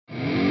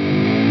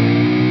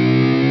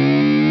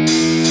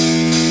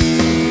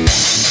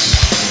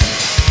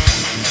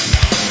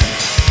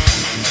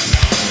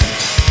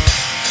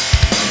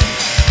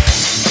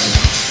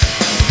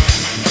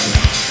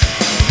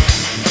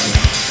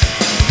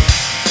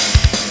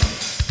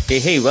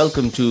Hey,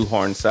 welcome to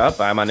Horns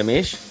Up. I'm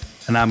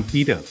Animesh. And I'm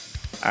Peter.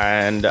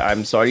 And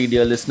I'm sorry,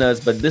 dear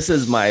listeners, but this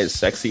is my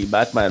sexy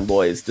Batman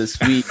voice this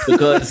week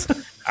because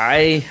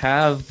I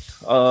have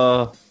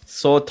a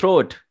sore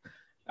throat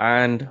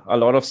and a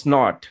lot of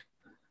snot.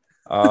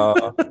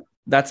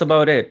 That's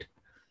about it.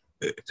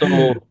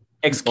 So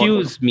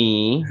excuse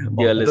me,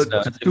 dear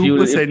listeners.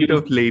 2%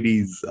 of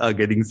ladies are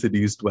getting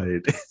seduced by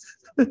it,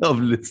 of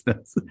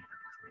listeners.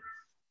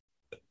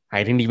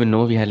 I didn't even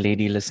know we had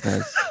lady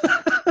listeners.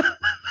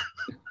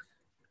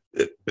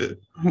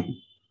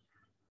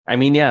 I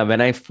mean, yeah,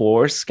 when I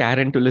force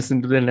Karen to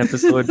listen to an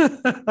episode,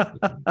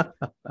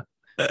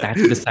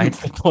 that's besides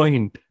the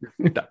point.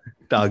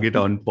 Target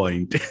on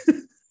point.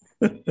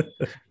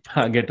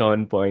 Target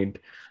on point.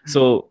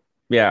 So,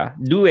 yeah,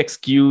 do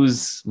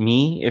excuse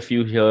me if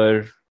you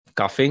hear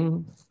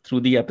coughing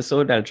through the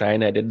episode. I'll try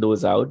and edit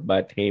those out,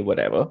 but hey,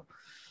 whatever.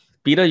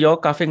 Peter, you're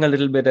coughing a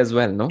little bit as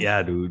well, no?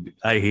 Yeah, dude.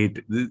 I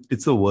hate it.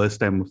 It's the worst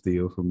time of the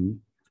year for me.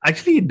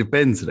 Actually, it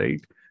depends,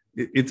 right?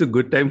 It's a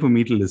good time for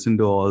me to listen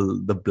to all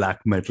the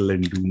black metal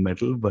and doom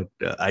metal, but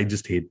I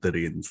just hate the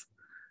rains.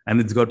 And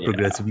it's got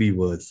progressively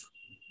worse.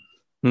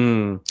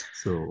 So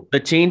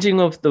the changing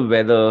of the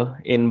weather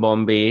in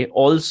Bombay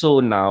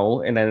also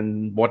now, and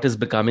then what is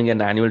becoming an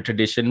annual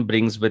tradition,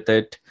 brings with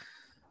it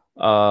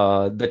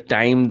the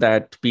time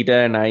that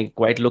Peter and I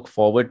quite look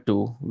forward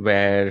to,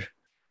 where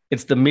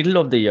it's the middle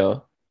of the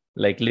year,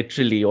 like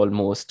literally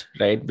almost,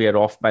 right? We are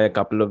off by a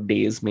couple of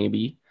days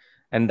maybe.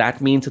 And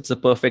that means it's a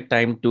perfect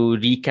time to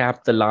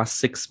recap the last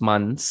 6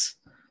 months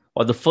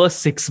or the first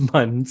 6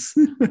 months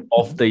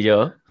of the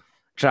year.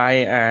 Try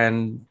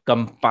and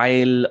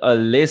compile a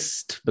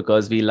list,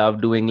 because we love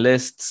doing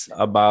lists,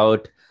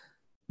 about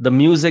the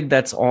music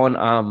that's on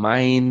our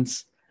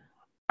minds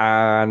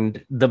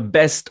and the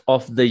best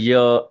of the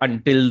year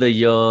until the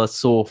year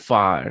so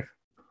far.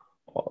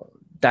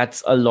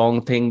 That's a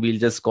long thing. We'll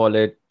just call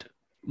it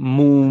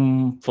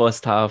Moom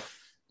first half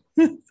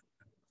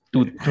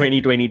to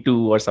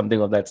 2022 or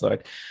something of that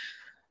sort.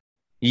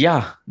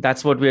 Yeah,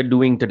 that's what we're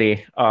doing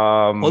today.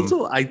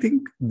 Also, I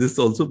think this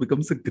also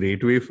becomes a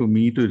great way for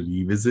me to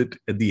revisit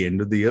at the end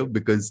of the year,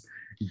 because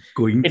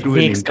going through it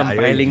makes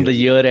compiling the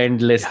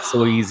year-end list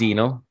so easy, you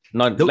know?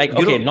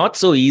 Not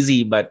so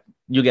easy, but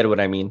you get what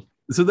I mean.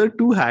 So there are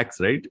two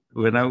hacks, right?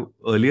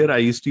 Earlier I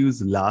used to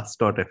use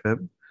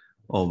last.fm.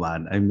 Oh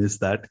man, I miss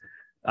that.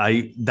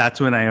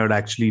 That's when I would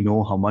actually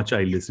know how much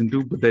I listen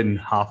to, but then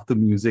half the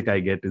music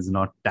I get is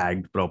not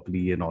tagged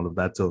properly and all of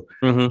that. So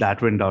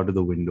that went out of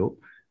the window.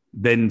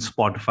 Then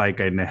Spotify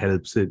kind of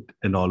helps it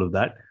and all of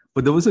that.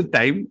 But there was a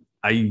time,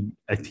 I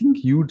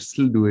think you'd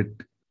still do it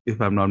if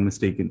I'm not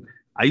mistaken.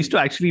 I used to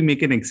actually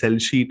make an Excel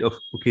sheet of,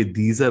 okay,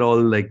 these are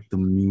all like the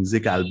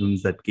music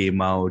albums that came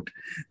out.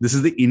 This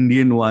is the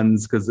Indian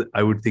ones, because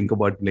I would think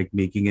about like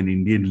making an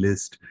Indian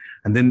list.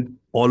 And then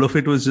all of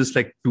it was just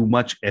like too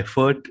much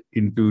effort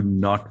into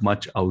not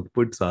much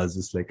output. So I was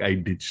just like, I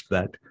ditched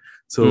that.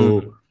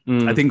 So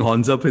I think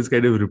Horns Up has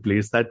kind of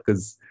replaced that,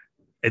 because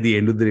at the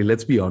end of the day,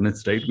 let's be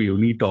honest, right? We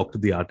only talk to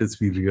the artists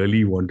we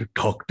really want to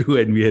talk to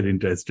and we are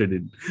interested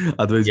in.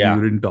 Otherwise, we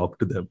wouldn't talk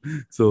to them.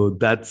 So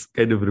that's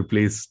kind of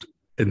replaced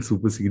and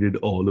superseded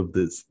all of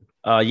this.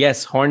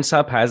 Yes, Horns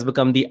Up has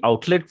become the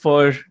outlet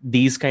for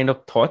these kind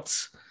of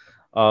thoughts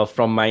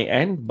from my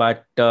end.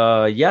 But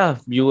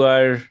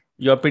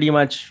you're pretty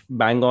much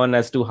bang on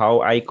as to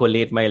how I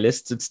collate my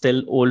lists. It's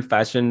still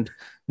old-fashioned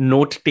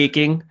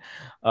note-taking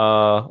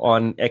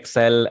on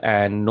Excel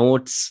and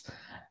notes.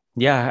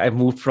 Yeah, I've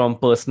moved from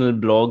personal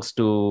blogs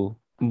to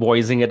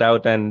voicing it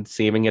out and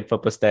saving it for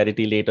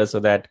posterity later, so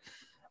that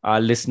our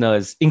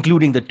listeners,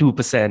 including the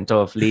 2%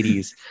 of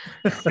ladies,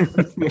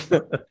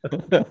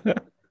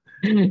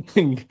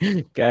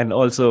 can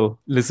also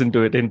listen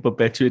to it in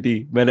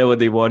perpetuity whenever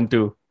they want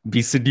to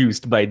be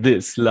seduced by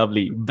this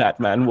lovely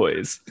Batman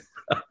voice.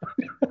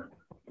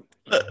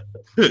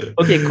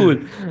 Okay, cool.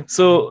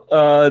 So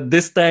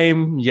this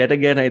time, yet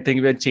again, I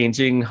think we're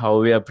changing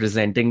how we are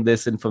presenting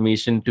this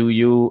information to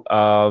you.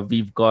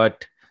 We've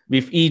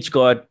each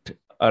got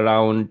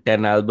around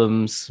 10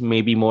 albums,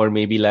 maybe more,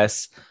 maybe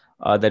less,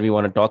 that we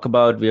want to talk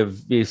about.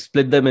 We've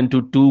split them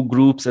into two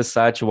groups as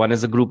such. One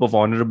is a group of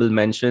honorable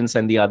mentions,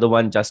 and the other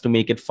one, just to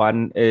make it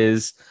fun,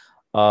 is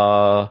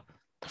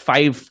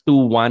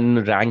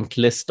 5-1 ranked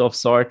list of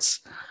sorts.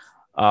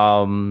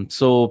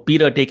 So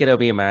Peter, take it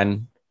away,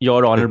 man.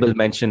 Your honorable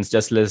mentions,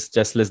 just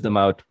list them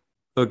out.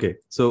 Okay,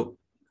 so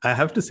I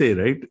have to say,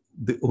 right,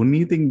 the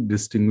only thing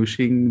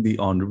distinguishing the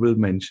honorable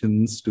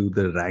mentions to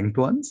the ranked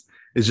ones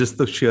is just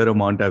the sheer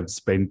amount I've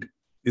spent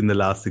in the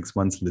last 6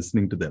 months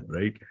listening to them,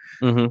 right?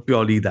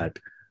 Purely that.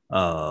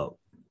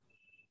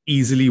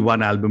 Easily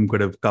one album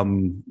could have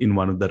come in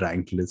one of the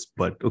ranked lists,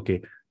 but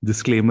okay,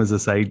 disclaimers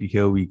aside,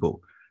 here we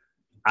go.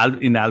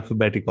 In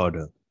alphabetic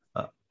order,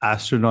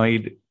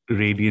 Astronoid,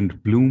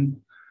 Radiant Bloom.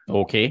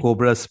 Okay.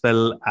 Cobra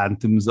Spell,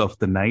 Anthems of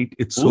the Night.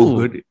 It's so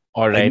good.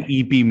 All right. An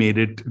EP made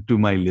it to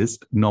my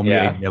list. Normally,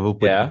 I'd never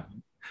put it.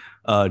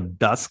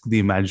 Dusk, The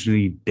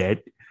Imaginary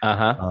Dead.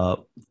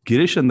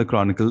 Girish and the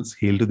Chronicles,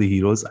 Hail to the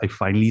Heroes. I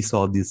finally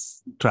saw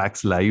this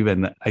tracks live,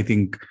 and I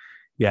think,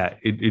 yeah,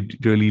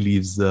 it really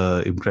leaves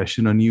the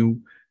impression on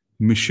you.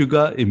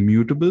 Meshuggah,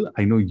 Immutable.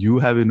 I know you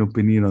have an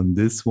opinion on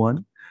this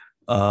one.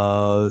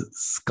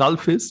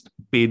 Skullfist,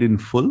 Paid in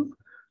Full.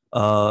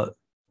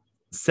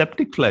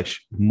 Septic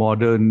Flesh,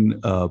 Modern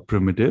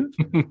Primitive.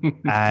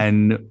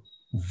 And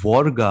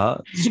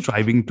Vorga,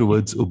 Striving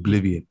Towards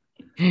Oblivion.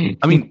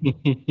 I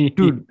mean,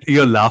 dude,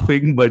 you're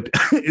laughing, but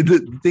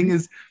the thing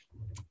is,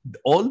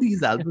 all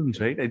these albums,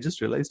 right? I just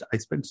realized I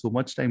spent so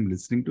much time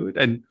listening to it,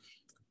 and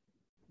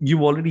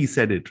you've already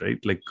said it, right?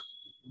 Like,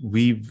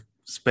 we've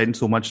spent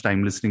so much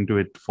time listening to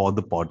it for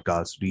the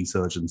podcast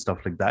research and stuff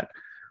like that.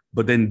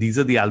 But then these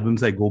are the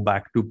albums I go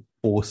back to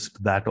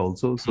post that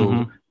also.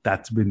 So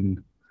that's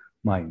been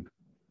mine.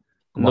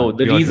 No,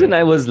 the reason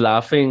I was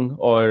laughing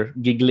or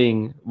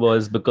giggling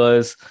was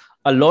because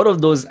a lot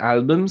of those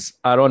albums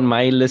are on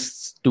my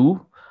lists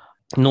too.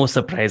 No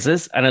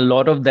surprises. And a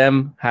lot of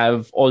them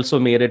have also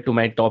made it to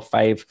my top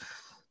 5.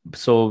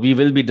 So we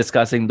will be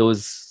discussing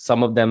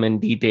some of them in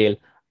detail.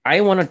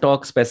 I want to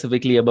talk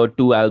specifically about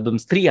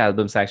 3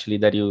 albums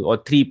actually, or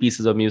 3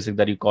 pieces of music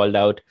that you called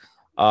out.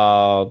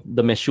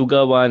 The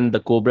Meshuggah one,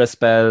 the Cobra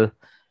Spell,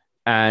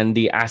 and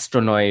the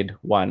Astronoid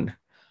one.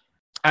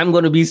 I'm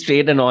going to be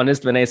straight and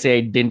honest when I say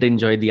I didn't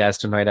enjoy the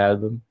Astronoid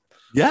album.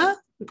 Yeah?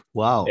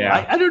 Wow.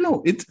 Yeah. I don't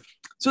know. It's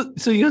so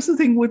here's the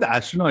thing with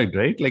Astronoid,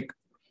 right? Like,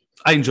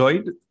 I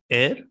enjoyed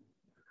Air.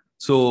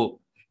 So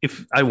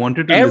if I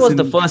wanted to Air was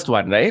the first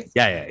one, right?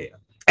 Yeah.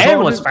 Air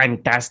was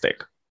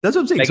fantastic. That's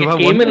what I'm saying. Like, so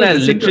it came in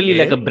as literally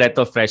like a breath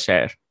of fresh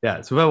air.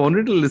 Yeah. So if I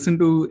wanted to listen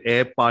to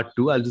Air Part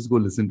 2, I'll just go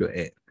listen to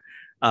Air.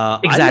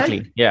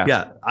 Exactly.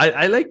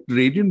 I like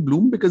Radiant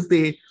Bloom because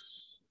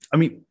I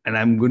mean, and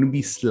I'm going to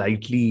be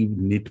slightly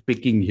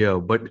nitpicking here,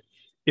 but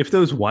if there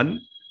was one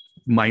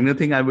minor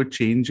thing I would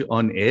change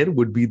on Air,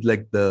 would be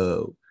like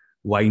the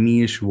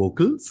whiny-ish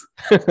vocals.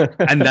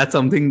 And that's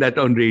something that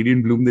on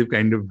Radiant Bloom they've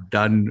kind of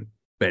done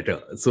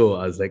better. So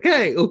I was like,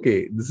 hey,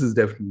 okay, this is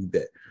definitely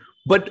there.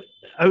 But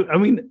I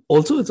mean,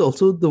 also it's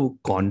also the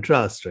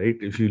contrast, right?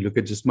 If you look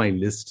at just my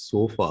list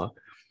so far,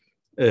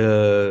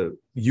 that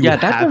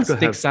one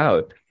sticks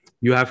out.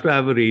 You have to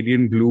have a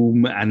Radiant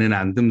Bloom and an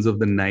Anthems of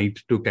the Night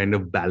to kind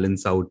of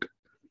balance out,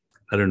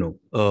 I don't know,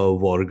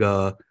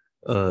 Vorga,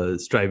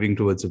 Striving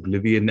Towards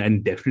Oblivion,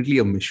 and definitely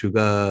a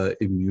Meshuggah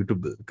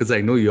Immutable, because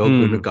I know you're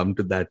going to come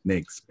to that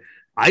next.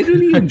 I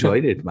really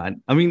enjoyed it,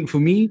 man. I mean,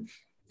 for me,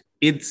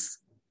 it's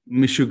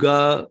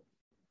Meshuggah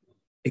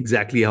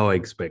exactly how I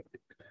expected.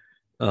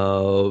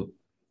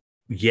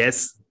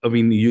 Yes, I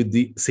mean,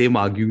 the same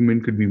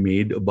argument could be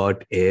made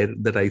about Air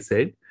that I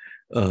said.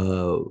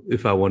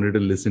 If I wanted to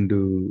listen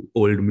to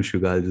old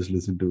Meshuggah, I'll just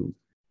listen to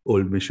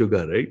old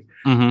Meshuggah, right?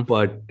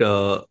 But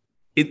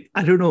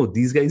I don't know,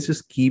 these guys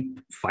just keep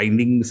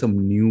finding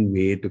some new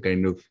way to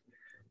kind of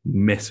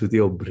mess with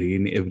your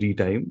brain every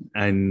time.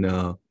 And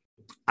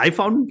I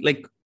found,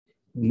 like,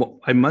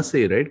 I must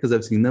say, right, because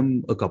I've seen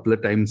them a couple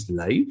of times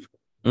live,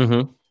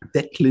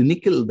 they're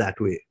clinical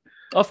that way.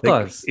 Of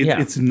course.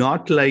 It's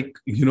not like,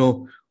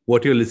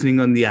 what you're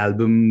listening on the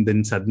album,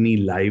 then suddenly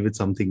live it's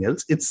something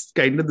else. It's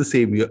kind of the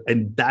same.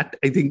 And that,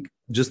 I think,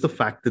 just the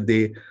fact that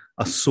they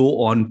are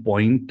so on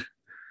point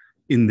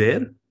in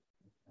there,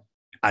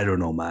 I don't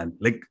know, man.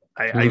 Like,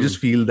 I just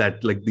feel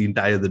that, like,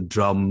 the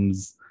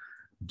drums,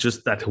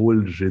 just that whole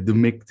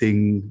rhythmic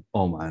thing.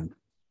 Oh, man.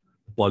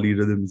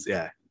 Polyrhythms,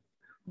 yeah.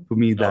 For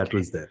me, that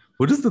was there.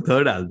 What is the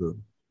third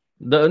album?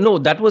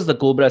 That was the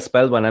Cobra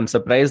Spell one. I'm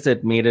surprised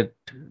it made it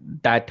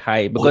that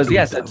high because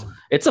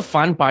it's a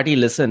fun party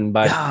listen.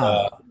 But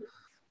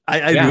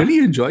I really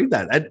enjoyed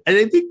that, and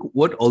I think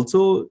what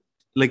also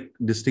like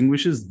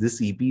distinguishes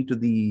this EP to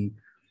the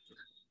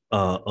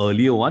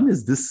earlier one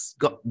is this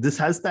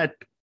has that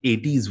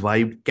 80s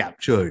vibe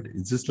captured.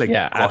 It's just like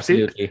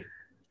absolutely,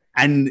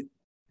 and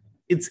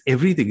it's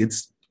everything.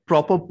 It's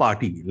proper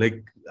party.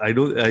 Like I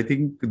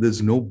think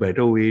there's no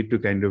better way to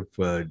kind of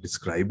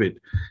describe it.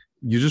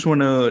 You just want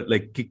to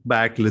like kick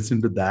back,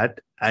 listen to that.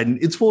 And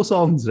it's 4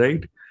 songs,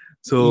 right?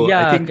 So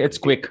I think it's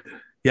quick.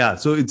 Yeah.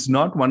 So it's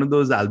not one of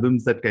those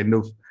albums that kind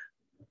of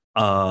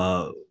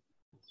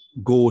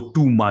go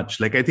too much.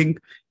 Like, I think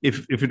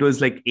if it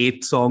was like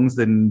 8 songs,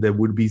 then there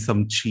would be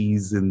some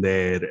cheese in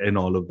there and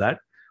all of that.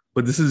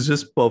 But this is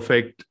just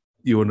perfect.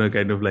 You want to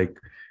kind of like,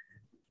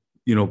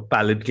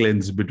 palate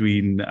cleanse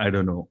between, I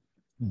don't know,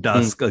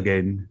 Dusk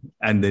again,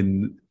 and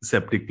then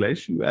Septic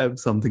Flesh. You have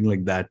something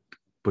like that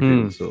put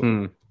in.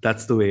 So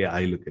that's the way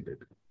I look at it.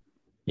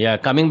 Yeah,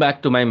 coming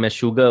back to my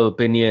Meshuggah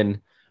opinion,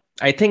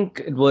 I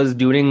think it was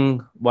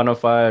during one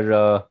of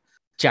our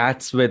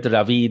chats with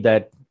Ravi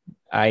that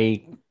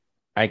I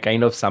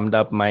kind of summed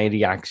up my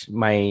reaction,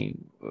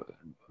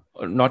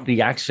 not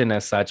reaction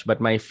as such, but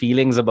my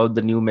feelings about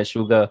the new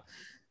Meshuggah,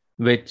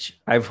 which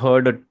I've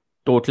heard a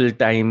totality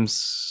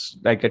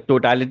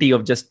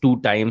of just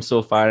 2 times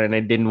so far, and I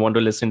didn't want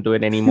to listen to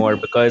it anymore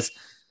because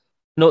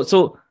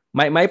so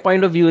my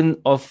point of view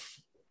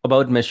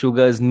about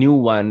Meshuggah's new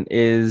one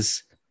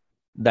is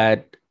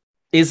that,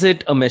 is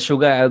it a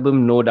Meshuggah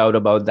album? No doubt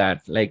about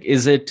that. Like,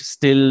 is it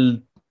still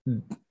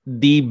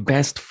the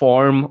best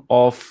form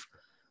of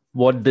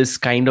what this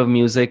kind of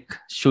music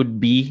should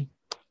be?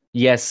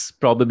 Yes,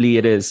 probably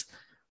it is.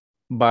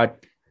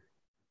 But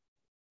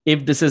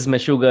if this is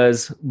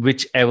Meshuggah's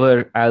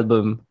whichever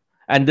album,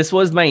 and this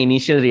was my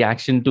initial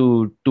reaction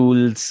to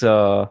Tool's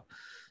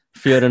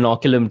Fear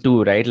Inoculum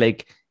too, right?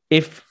 Like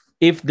if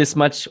this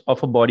much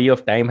of a body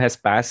of time has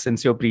passed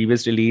since your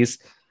previous release,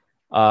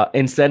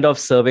 instead of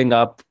serving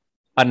up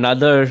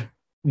another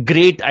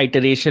great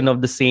iteration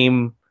of the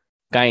same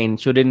kind,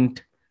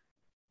 shouldn't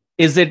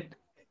is it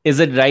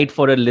right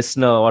for a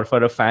listener or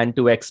for a fan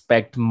to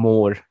expect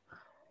more,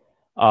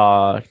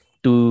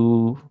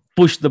 to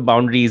push the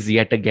boundaries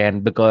yet again?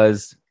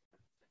 Because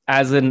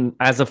as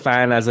a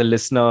fan, as a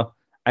listener,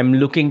 I'm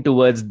looking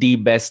towards the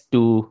best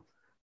to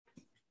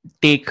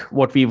take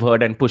what we've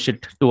heard and push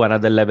it to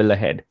another level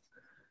ahead.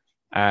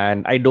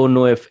 And I don't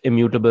know if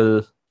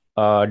Immutable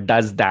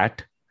does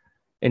that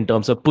in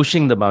terms of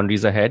pushing the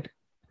boundaries ahead.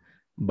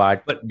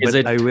 But is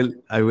it?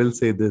 I will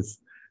say this.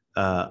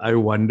 I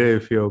wonder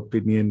if your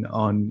opinion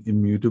on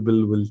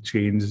Immutable will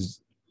change,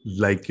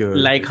 like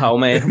how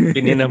my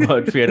opinion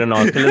about Fear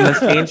Inoculum has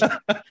changed.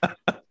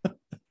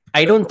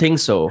 I don't think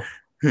so.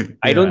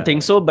 I don't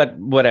think so. But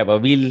whatever,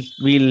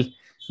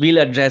 we'll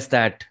address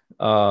that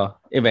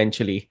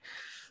eventually.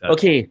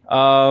 Okay.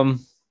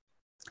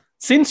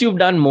 Since you've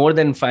done more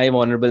than 5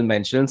 honorable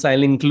mentions,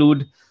 I'll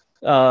include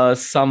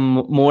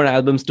some more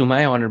albums to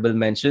my honorable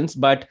mentions.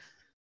 But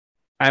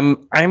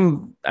I'm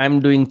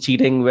doing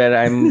cheating where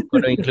I'm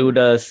going to include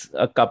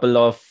a couple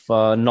of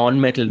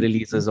non-metal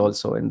releases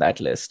also in that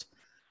list.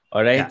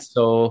 All right. Yeah.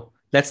 So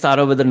let's start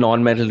off with the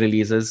non-metal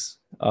releases.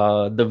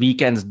 The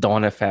Weeknd's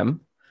Dawn FM.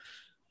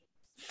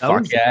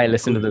 Fuck yeah, I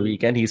listened to The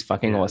Weeknd. He's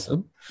fucking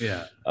awesome.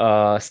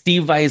 Yeah.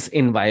 Steve Vai's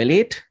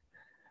Inviolate.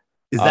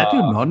 Is that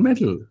your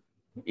non-metal?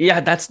 Yeah,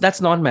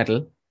 that's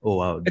non-metal. Oh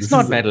wow, it's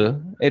not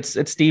metal. It's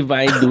Steve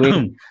Vai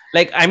doing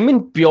like, I'm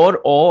in pure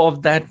awe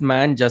of that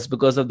man just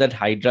because of that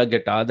Hydra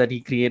guitar that he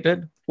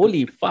created.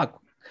 Holy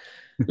fuck!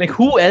 Like,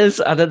 who else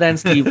other than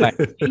Steve Vai?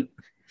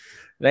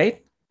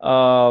 Right?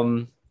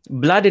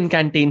 Blood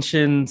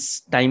Incantations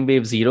Time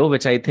Wave Zero,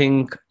 which I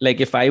think, like,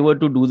 if I were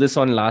to do this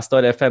on Last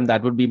Thought FM,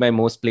 that would be my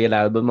most played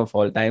album of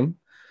all time.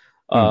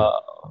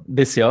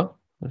 This year,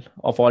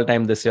 of all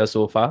time this year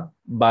so far.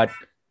 But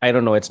I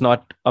don't know. It's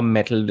not a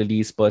metal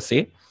release per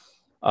se.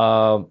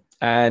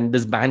 And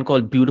this band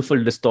called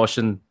Beautiful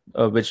Distortion,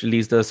 which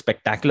released a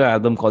spectacular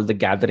album called The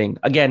Gathering.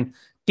 Again,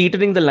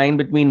 teetering the line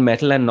between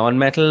metal and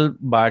non-metal,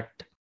 but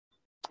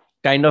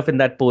kind of in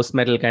that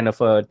post-metal kind of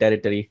a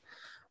territory.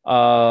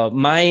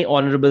 My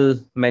honorable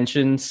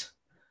mentions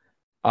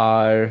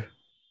are,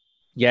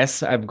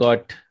 yes, I've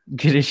got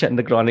Girish and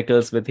the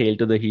Chronicles with Hail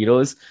to the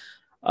Heroes.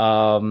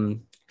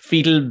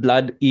 Fetal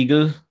Blood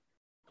Eagle.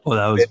 Oh,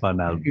 that was fun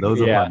album. That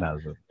was a fun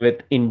album.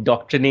 With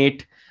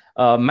Indoctrinate.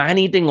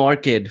 Man-Eating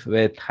Orchid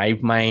with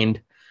Hive Mind,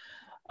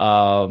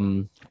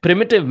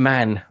 Primitive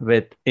Man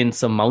with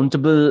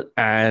Insurmountable,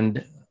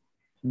 and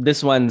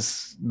this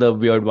one's the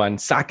weird one,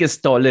 Sakis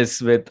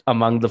Tollis with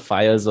Among the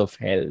Fires of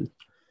Hell.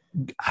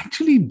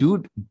 Actually,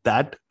 dude,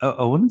 that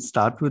I want to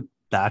start with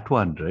that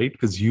one, right?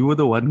 Because you were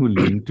the one who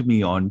linked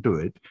me onto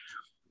it.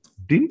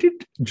 Didn't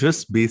it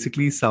just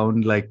basically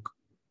sound like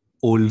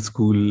old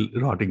school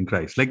Rotting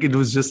Christ? Like, it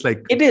was just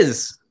like... It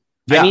is.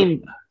 Yeah. I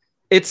mean...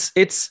 It's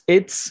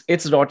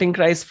Rotting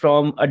Christ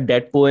from a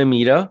Dead Poem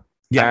era.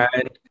 Yeah.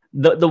 And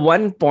the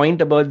one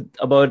point about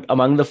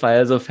Among the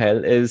Fires of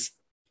Hell is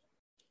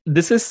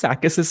this is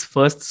Sakis's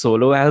first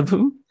solo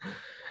album.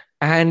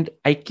 And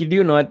I kid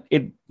you not,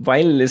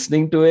 while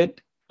listening to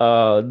it,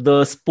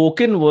 the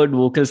spoken word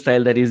vocal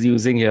style that he's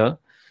using here,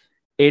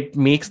 it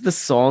makes the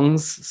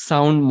songs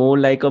sound more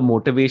like a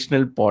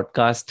motivational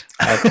podcast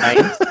at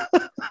times.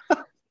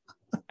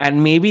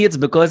 And maybe it's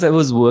because I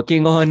was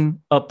working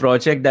on a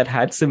project that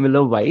had similar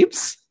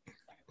vibes.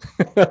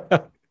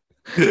 I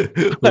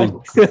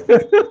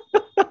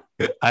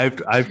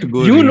have to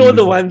go. You know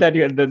the one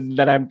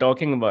that I'm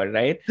talking about,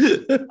 right?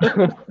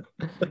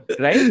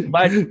 Right?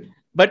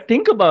 But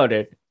think about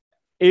it.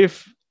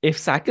 If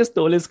Sakis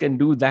Tollis can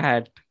do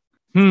that,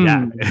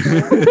 yeah.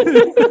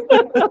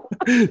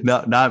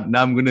 now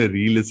I'm gonna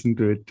re-listen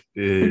to it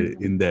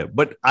in there.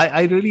 But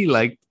I really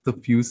liked the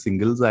few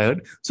singles I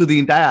heard. So the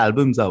entire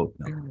album's out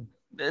now.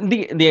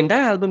 The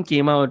entire album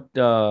came out.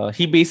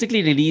 He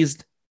basically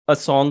released a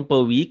song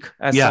per week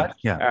as such.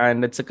 Yeah.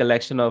 And it's a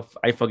collection of,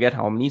 I forget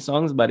how many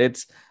songs, but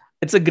it's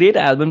a great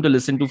album to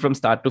listen to from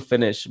start to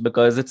finish,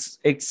 because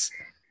it's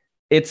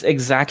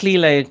exactly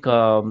like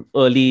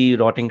early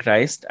Rotting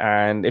Christ.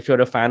 And if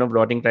you're a fan of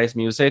Rotting Christ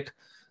music,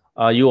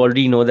 you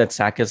already know that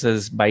Sakis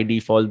is by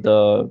default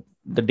the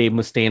Dave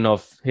Mustaine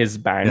of his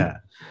band,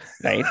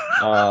 right?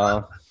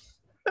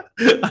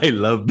 I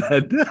love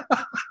that.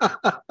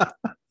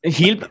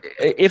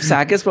 If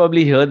Sakis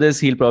probably hear this,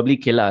 he'll probably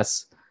kill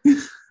us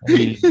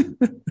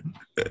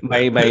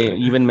by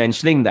even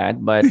mentioning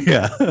that. But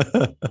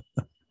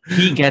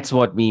he gets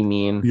what we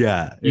mean.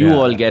 Yeah, you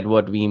all get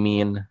what we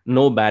mean.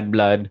 No bad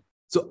blood.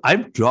 So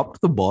I've dropped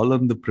the ball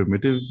on the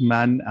Primitive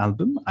Man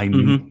album. I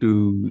need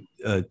to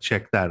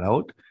check that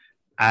out.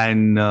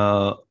 And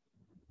a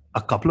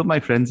couple of my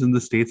friends in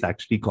the States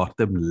actually got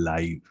them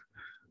live.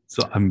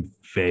 So I'm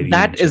very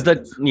That is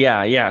jealous.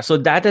 yeah. So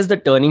that is the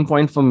turning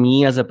point for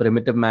me as a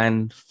Primitive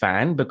Man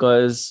fan,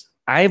 because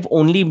I've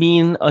only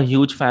been a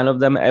huge fan of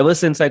them ever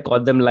since I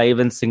caught them live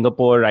in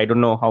Singapore. I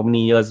don't know how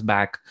many years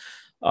back.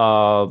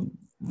 Uh,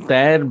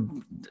 their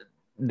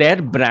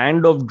their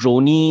brand of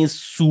drony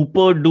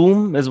super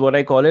doom is what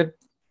I call it.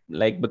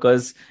 Like,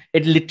 because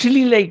it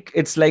literally, like,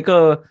 it's like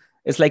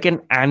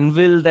an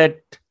anvil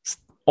that,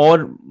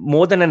 or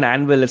more than an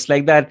anvil, it's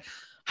like that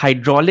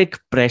hydraulic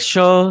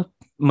pressure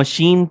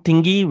machine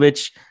thingy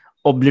which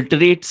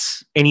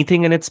obliterates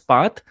anything in its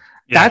path.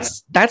 Yeah.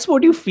 That's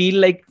what you feel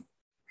like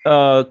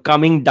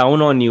coming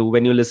down on you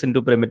when you listen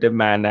to Primitive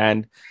Man.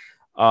 And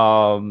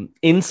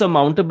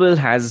Insurmountable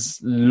has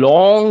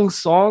long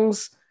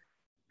songs.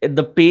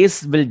 The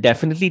pace will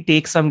definitely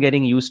take some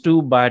getting used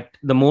to, but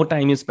the more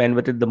time you spend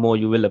with it, the more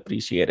you will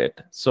appreciate it.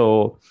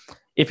 So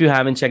if you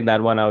haven't checked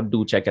that one out,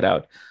 do check it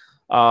out.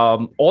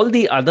 All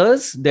the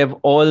others, they've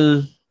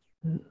all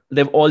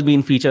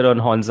been featured on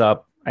Horns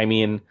Up. I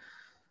mean,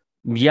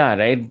 yeah,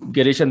 right.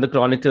 Girish and the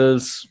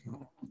Chronicles.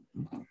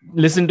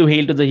 Listen to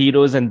Hail to the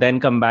Heroes and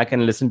then come back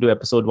and listen to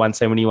episode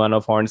 171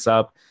 of Horns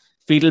Up.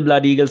 Fetal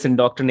Blood Eagles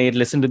Indoctrinate.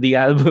 Listen to the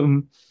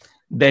album.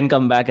 Then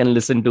come back and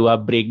listen to our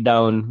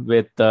breakdown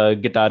with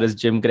guitarist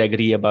Jim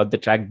Gregory about the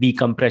track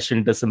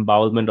Decompression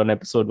Disembowelment on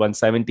episode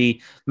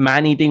 170.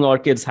 Man Eating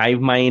Orchids, Hive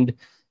Mind.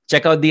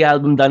 Check out the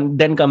album,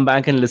 then come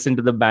back and listen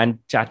to the band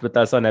chat with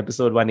us on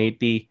episode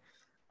 180.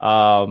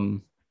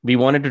 We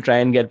wanted to try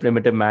and get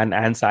Primitive Man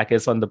and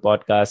Sakis on the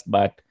podcast,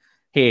 but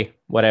hey,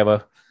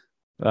 whatever.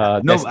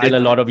 There's still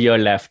a lot of year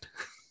left.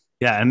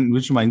 Yeah, and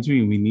which reminds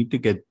me, we need to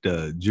get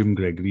Jim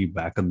Gregory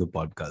back on the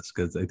podcast,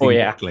 because I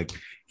think like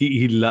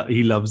he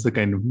loves the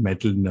kind of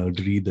metal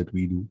nerdery that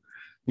we do.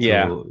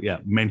 So,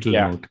 mental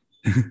note.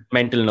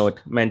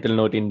 mental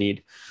note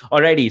indeed.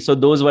 Alrighty, so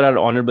those were our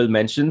honorable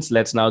mentions.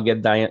 Let's now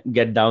get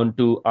down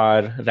to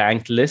our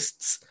ranked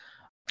lists.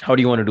 How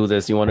do you want to do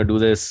this? You want to do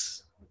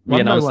this? We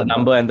announce the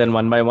number and then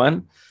one by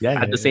one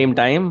at the same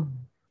time.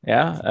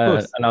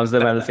 Announce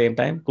them at the same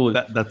time. Cool.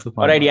 That's the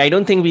fun. Alrighty, I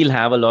don't think we'll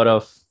have a lot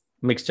of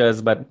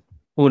mixtures, but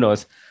who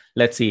knows?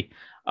 Let's see.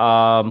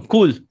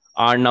 Cool.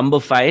 Our number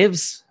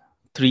 5s,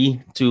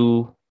 3,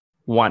 2,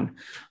 1.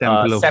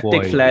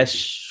 Septic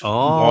Flesh,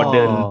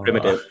 Modern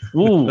Primitive.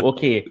 Ooh,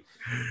 okay.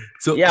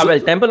 Well,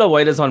 Temple of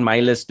Void is on my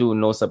list too.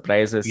 No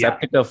surprises. Yeah.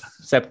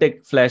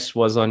 Septic Flesh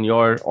was on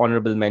your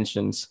honorable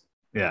mentions.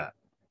 Yeah.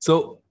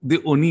 So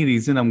the only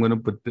reason I'm going to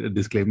put a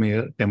disclaimer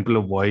here, Temple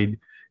of Void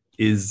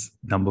is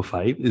number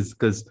 5, is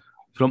because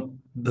from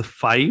the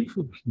 5,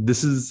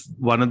 this is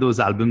one of those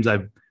albums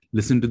I've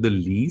listened to the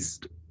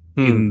least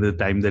in the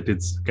time that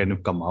it's kind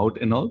of come out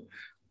and all.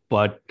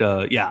 But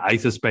I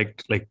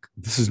suspect like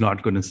this is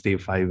not going to stay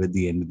 5 at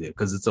the end of the day,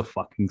 because it's a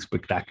fucking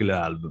spectacular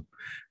album.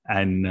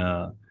 And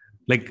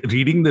like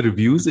reading the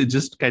reviews, it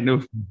just kind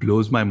of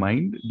blows my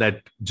mind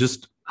that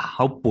just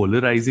how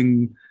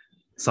polarizing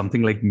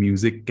something like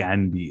music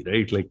can be,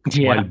 right? Like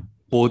while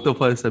both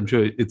of us, I'm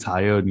sure it's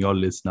higher on your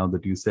list now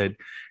that you said,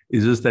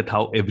 it's just that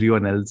how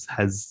everyone else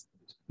has,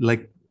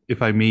 like,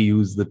 if I may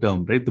use the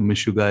term, right, the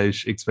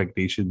Meshuggah-ish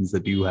expectations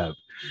that you have.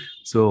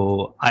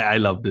 So I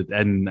loved it.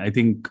 And I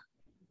think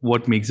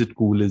what makes it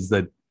cool is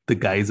that the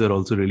guys are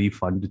also really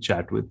fun to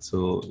chat with.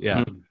 So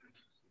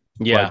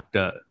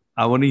But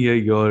I want to hear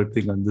your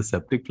thing on the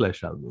Septic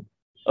Flesh album.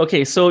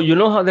 Okay, so you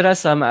know how there are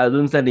some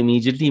albums that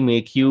immediately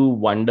make you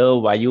wonder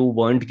why you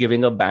weren't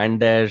giving a band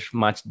their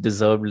much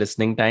deserved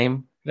listening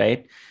time,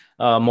 right?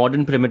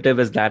 Modern Primitive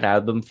is that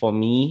album for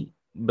me,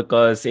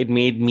 because it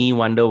made me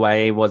wonder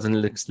why I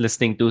wasn't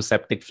listening to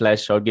Septic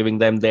Flesh or giving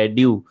them their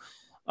due.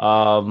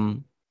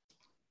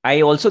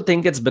 I also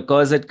think it's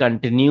because it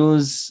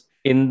continues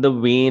in the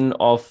vein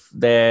of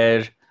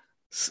their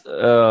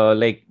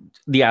like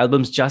the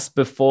albums just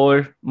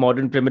before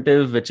Modern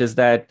Primitive, which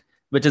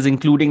is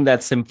including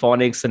that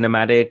symphonic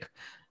cinematic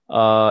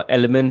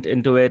element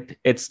into it.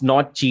 It's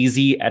not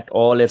cheesy at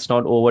all. It's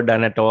not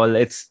overdone at all.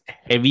 It's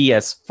heavy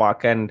as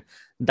fuck, and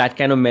that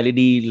kind of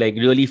melody like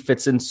really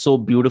fits in so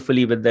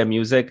beautifully with their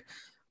music.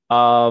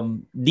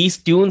 These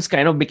tunes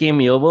kind of became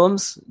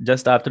earworms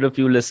just after a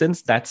few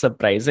listens. That's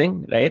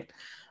surprising, right?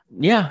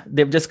 Yeah,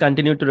 they've just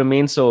continued to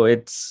remain so.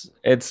 It's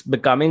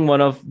becoming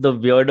one of the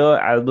weirder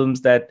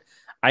albums that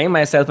I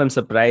myself am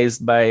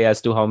surprised by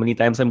as to how many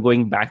times I'm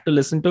going back to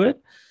listen to it.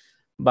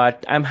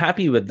 But I'm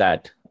happy with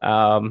that.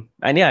 And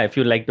if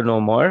you'd like to know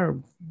more,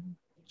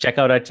 check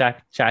out our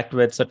chat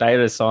with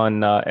Sotyrus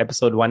on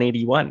episode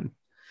 181.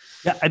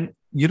 Yeah, and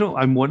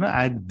I want to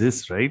add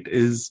this, right?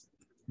 Is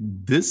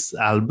this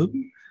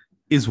album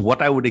is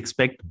what I would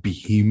expect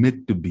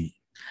Behemoth to be,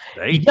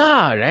 right?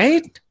 Yeah,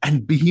 right?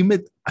 And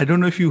Behemoth, I don't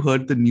know if you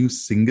heard the new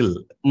single.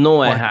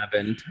 No, I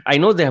haven't. I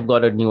know they have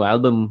got a new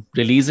album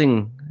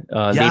releasing.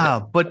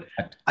 But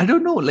I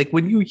don't know. Like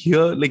when you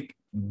hear, like,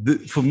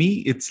 for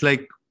me, it's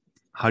like,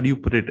 how do you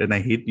put it? And I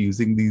hate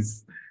using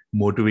these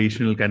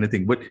motivational kind of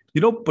thing. But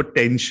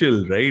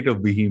potential, right,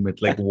 of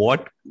Behemoth, like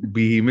what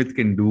Behemoth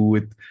can do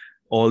with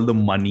all the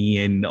money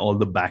and all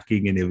the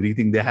backing and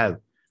everything they have.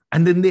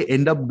 And then they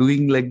end up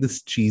doing like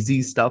this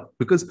cheesy stuff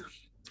because,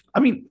 I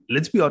mean,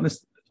 let's be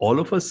honest, all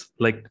of us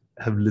like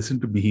have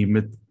listened to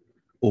Behemoth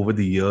over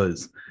the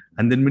years.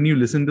 And then when you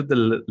listen to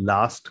the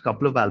last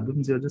couple of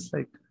albums, you're just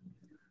like,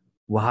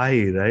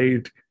 why,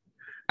 right?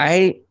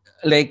 I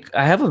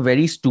have a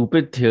very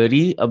stupid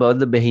theory about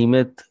the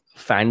Behemoth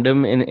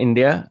fandom in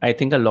India. I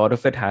think a lot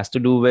of it has to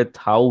do with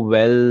how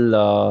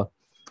well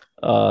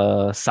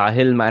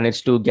Sahil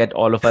managed to get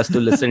all of us to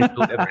listen to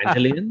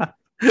Evangelion.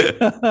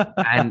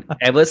 And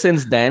ever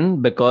since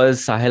then,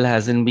 because Sahil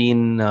hasn't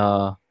been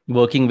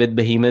working with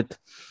Behemoth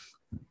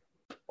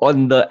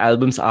on the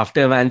albums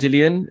after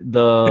Evangelion,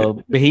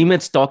 the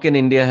Behemoth stock in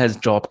India has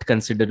dropped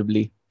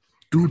considerably.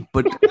 Dude,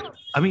 but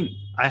I mean,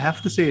 I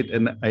have to say it,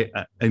 and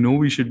I know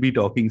we should be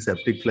talking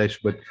Septic Flesh,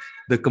 but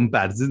the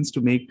comparisons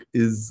to make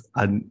is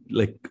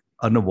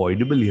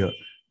unavoidable here.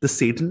 The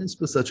Satanist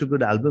was such a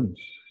good album.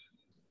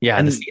 Yeah,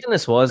 and the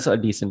Satanist was a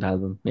decent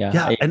album.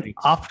 Yeah, and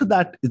after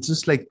that, it's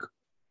just like,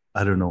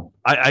 I don't know.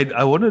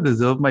 I want to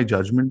reserve my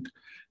judgment,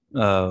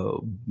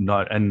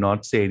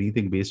 not say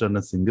anything based on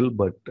a single,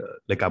 but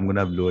like I'm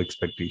gonna have low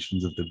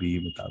expectations of the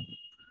Behemoth album.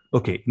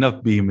 Okay,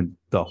 enough Behemoth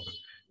talk.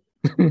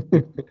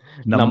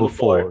 Number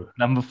four.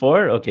 Number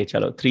four. Okay,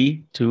 chalo.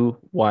 3, 2,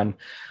 1.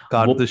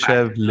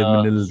 Kardashev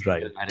Liminal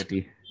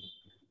Right.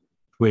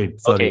 Wait,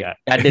 sorry. Okay,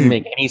 that didn't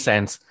make any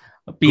sense.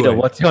 Peter,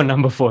 what's your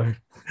number 4?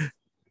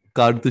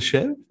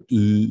 Kardashev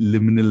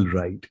Liminal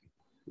Right.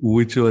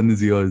 Which one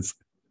is yours?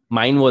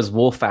 Mine was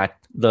Wofat,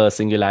 the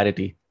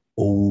Singularity.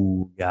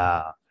 Oh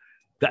yeah,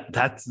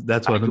 that's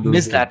one of those. You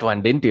missed that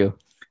one, didn't you?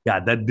 Yeah,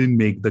 that didn't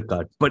make the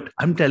cut. But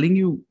I'm telling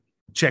you,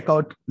 check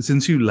out,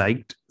 since you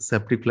liked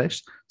Septic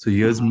Flesh. So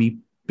here's me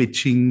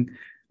pitching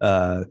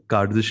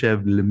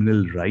Kardashev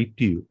Liminal Right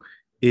to you.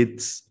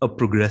 It's a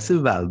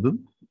progressive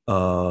album.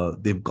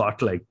 They've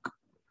got like,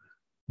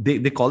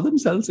 they call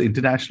themselves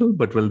international,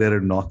 but well, they're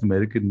a North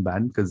American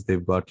band because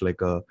they've got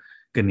like a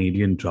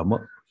Canadian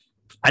drummer.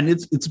 And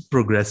it's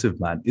progressive,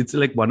 man. It's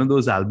like one of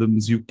those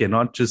albums you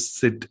cannot just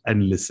sit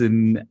and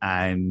listen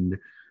and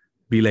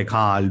be like,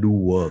 I'll do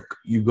work.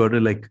 You got to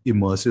like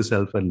immerse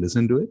yourself and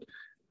listen to it.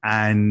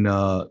 And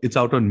it's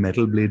out on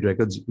Metal Blade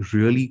Records.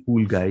 Really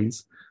cool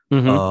guys.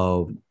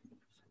 Mm-hmm.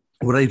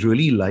 What I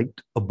really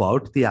liked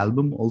about the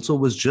album also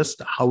was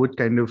just how it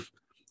kind of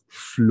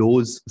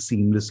flows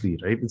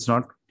seamlessly, right? It's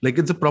not like,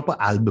 it's a proper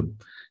album.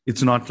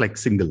 It's not like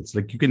singles.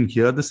 Like you can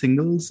hear the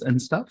singles and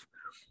stuff.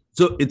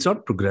 So it's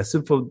not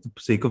progressive for the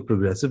sake of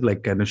progressive,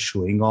 like kind of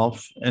showing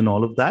off and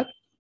all of that.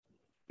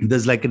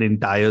 There's like an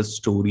entire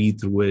story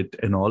through it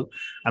and all.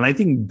 And I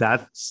think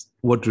that's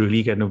what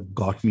really kind of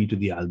got me to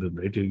the album,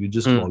 right? You're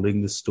just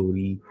following the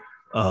story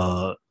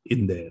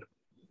in there.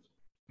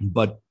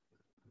 But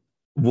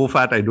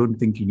Wofat, I don't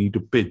think you need to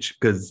pitch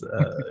because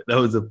that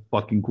was a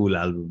fucking cool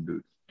album,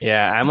 dude.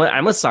 Yeah,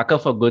 I'm a sucker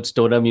for good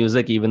stoner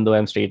music, even though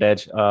I'm straight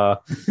edge.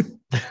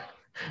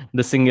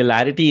 The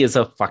Singularity is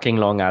a fucking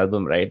long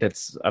album, right?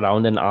 It's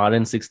around an hour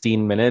and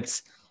 16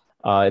 minutes.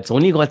 It's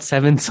only got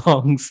 7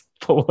 songs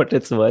for what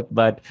it's worth.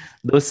 But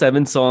those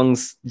 7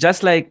 songs,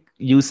 just like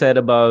you said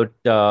about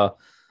the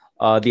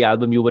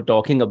album you were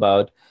talking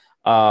about,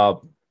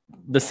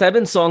 the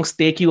 7 songs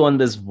take you on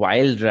this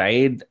wild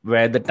ride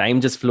where the time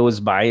just flows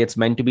by. It's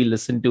meant to be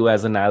listened to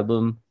as an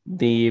album.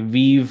 They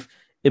weave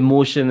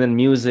emotion and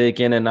music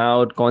in and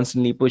out,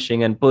 constantly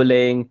pushing and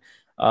pulling.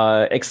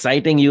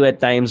 Exciting you at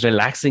times,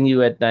 relaxing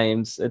you at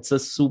times. It's a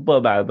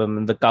superb album,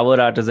 and the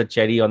cover art is a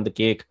cherry on the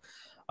cake.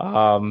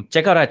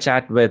 Check out our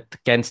chat with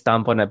Ken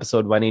Stump on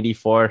episode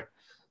 184.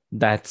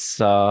 That's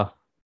where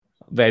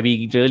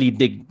we really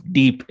dig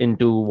deep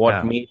into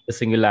what made the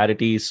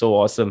Singularity so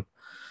awesome.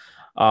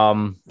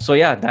 So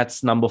yeah,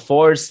 that's number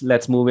 4s.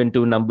 Let's move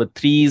into number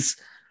 3s.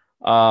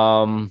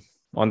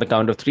 On the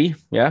count of 3.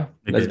 Yeah,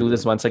 let's do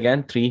this once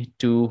again. 3,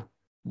 2,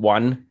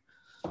 1.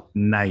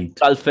 Night.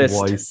 Skullfist.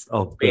 Voice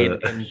of the...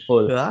 in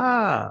full.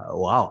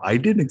 Wow. I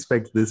didn't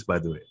expect this, by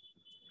the way.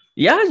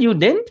 Yeah, you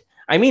didn't?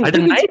 I mean, the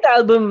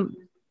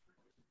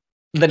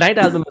Night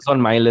album is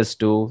on my list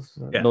too.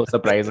 Yeah. No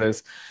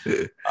surprises.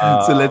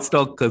 So let's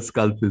talk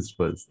Skullfist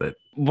first then.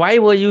 Why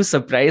were you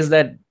surprised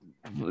that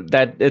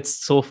it's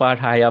so far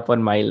high up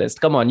on my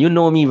list? Come on, you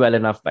know me well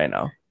enough by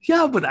now.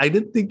 Yeah, but I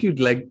didn't think you'd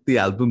like the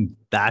album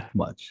that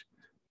much.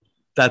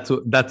 That's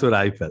what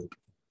I felt.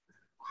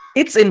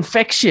 It's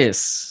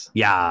infectious.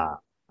 Yeah.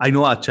 I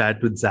know our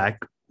chat with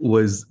Zach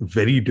was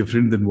very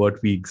different than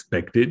what we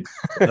expected.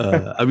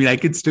 I mean, I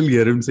could still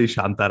hear him say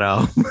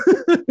Shantaram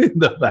in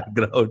the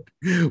background.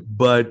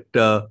 But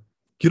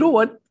you know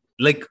what?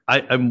 Like,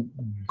 I'm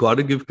got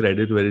to give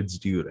credit where it's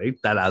due, right?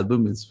 That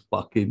album is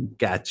fucking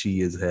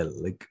catchy as hell.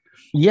 Like,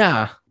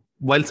 yeah.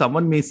 While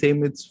someone may say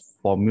it's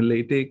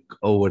formulaic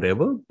or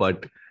whatever,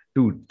 but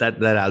dude,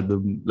 that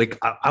album, like,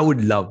 I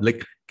would love,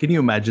 like, can you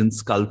imagine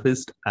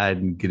Skullfist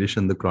and Girish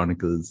and the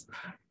Chronicles?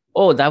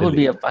 Oh, that would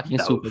be a fucking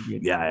super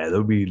good. Yeah, that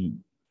would be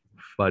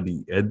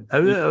funny. And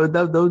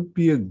that would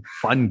be a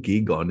fun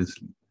gig,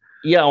 honestly.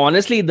 Yeah,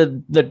 honestly,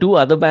 the two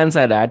other bands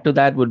I'd add to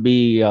that would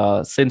be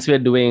since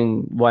we're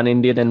doing one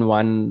Indian and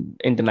one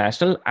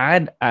international,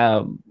 add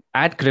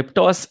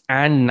Cryptos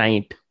and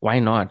Night. Why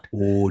not?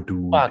 Oh,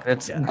 dude. Fuck,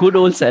 that's Yeah. good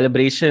old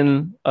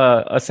celebration.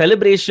 A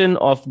celebration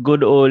of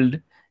good old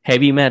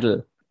heavy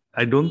metal.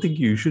 I don't think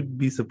you should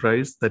be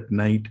surprised that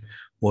Night,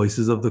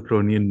 Voices of the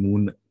Cronian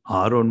Moon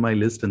are on my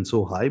list and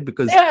so high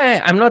because,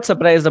 Yeah, I'm not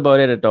surprised about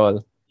it at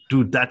all.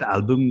 dude, that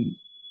album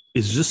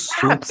is just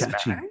so Slaps,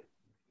 catchy. man.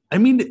 I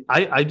mean,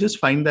 I just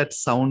find that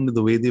sound,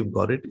 the way they've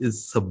got it,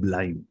 is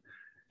sublime.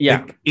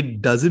 Yeah. Like,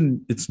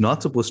 it's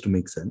not supposed to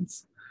make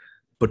sense.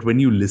 But when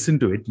you listen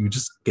to it, you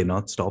just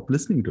cannot stop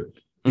listening to it.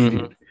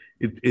 Mhm.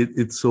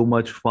 It's so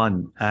much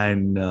fun.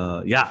 And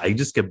yeah, I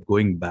just kept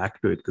going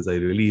back to it because I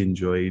really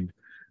enjoyed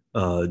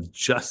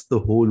just the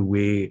whole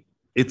way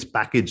it's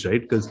packaged,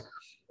 right?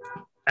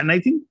 And I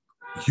think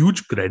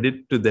huge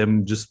credit to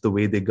them, just the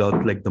way they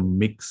got like the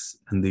mix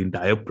and the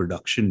entire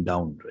production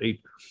down, right?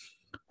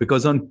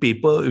 Because on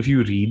paper, if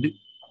you read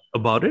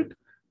about it,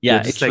 Yeah,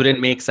 you're it just like, shouldn't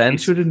make it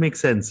sense. shouldn't make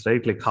sense,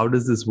 right? Like, how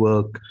does this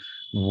work?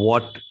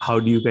 How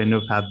do you kind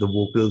of have the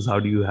vocals? How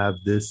do you have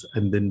this?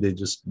 And then they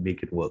just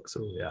make it work.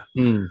 So yeah,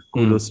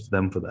 kudos to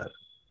them for that.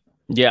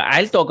 Yeah,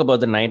 I'll talk about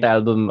the Night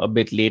album a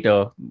bit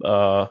later.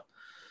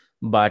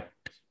 But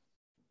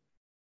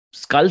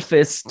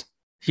Skullfist,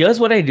 here's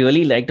what I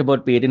really liked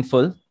about Paid in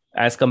Full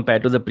as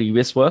compared to the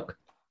previous work.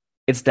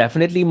 It's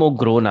definitely more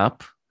grown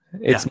up.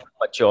 It's more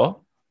mature,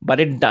 but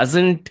it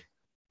doesn't.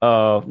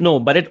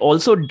 But it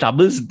also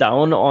doubles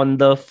down on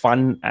the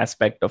fun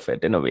aspect of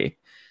it in a way,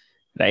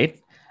 right?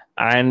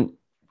 And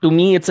to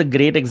me, it's a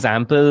great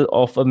example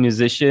of a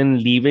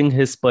musician leaving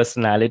his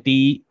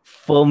personality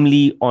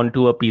firmly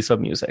onto a piece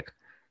of music.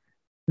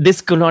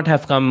 This could not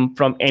have come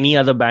from any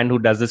other band who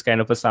does this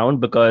kind of a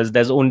sound because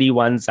there's only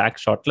one Zach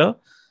Schottler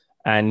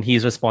and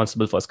he's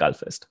responsible for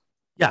Skullfist.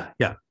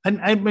 Yeah.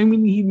 And I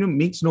mean, he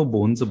makes no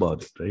bones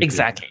about it, right?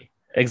 Exactly.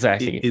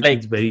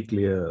 It's very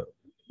clear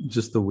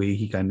just the way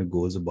he kind of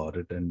goes about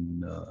it.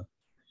 And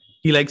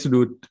he likes to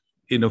do it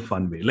in a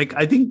fun way. Like,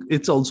 I think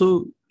it's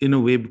also in a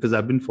way because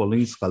I've been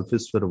following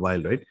Skullfist for a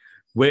while,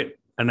 right?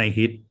 And I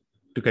hate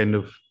to kind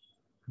of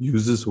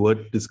use this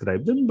word to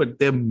describe them, but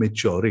they're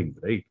maturing,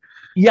 right?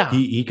 Yeah.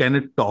 He kind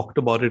of talked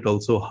about it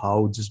also,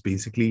 how just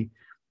basically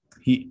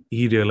he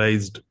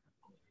realized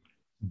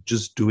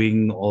just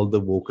doing all the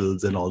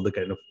vocals and all the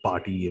kind of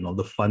party and all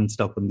the fun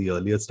stuff and the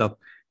earlier stuff.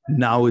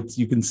 Now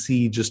you can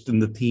see just in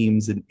the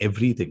themes and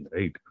everything,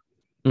 right?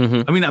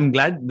 Mm-hmm. I mean, I'm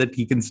glad that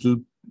he can still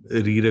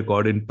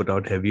re-record and put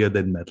out Heavier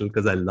Than Metal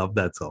because I love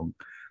that song.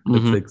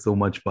 It's like so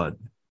much fun.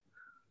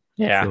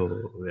 Yeah.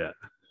 So, yeah.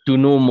 To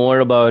know more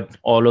about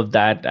all of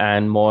that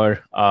and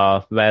more,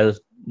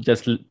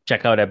 just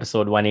check out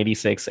episode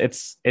 186.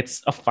 It's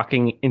a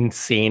fucking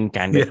insane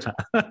candid.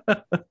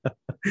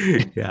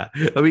 Yeah.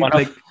 I mean,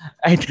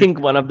 I think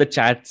one of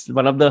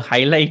the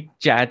highlight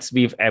chats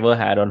we've ever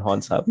had on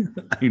Horns Hub.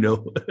 I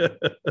know.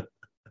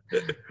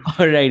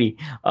 Alrighty.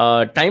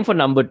 Time for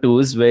number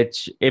twos,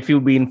 which if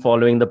you've been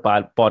following the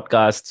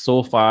podcast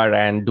so far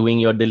and doing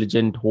your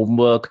diligent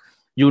homework,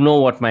 you know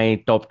what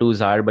my top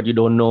twos are, but you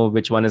don't know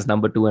which one is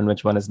number two and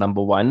which one is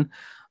number one.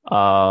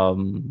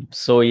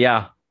 So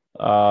yeah,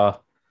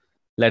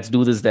 let's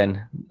do this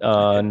then.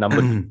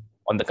 Number two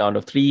on the count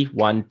of 3.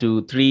 1,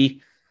 2,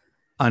 3.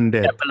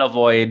 Undead. Temple of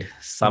Void,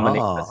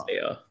 Summoning the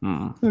Slayer.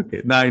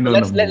 Okay, now I know.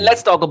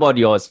 Let's talk about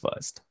yours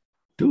first.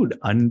 Dude,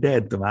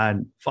 Undead,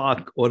 man.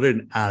 Fuck, what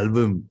an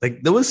album.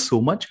 Like, there was so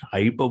much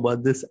hype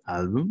about this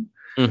album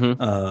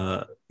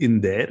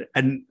in there.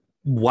 And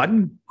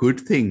one good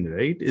thing,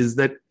 right, is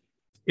that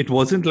it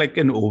wasn't like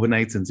an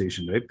overnight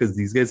sensation, right? Because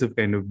these guys have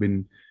kind of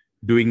been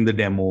doing the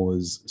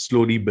demos,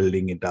 slowly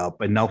building it up.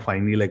 And now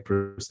finally, like,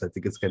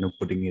 Prosthetic is kind of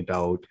putting it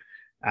out.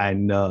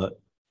 And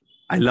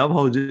I love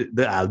how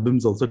the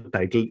album's also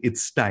titled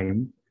It's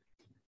Time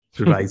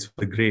to Rise from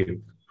the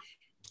Grave.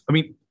 I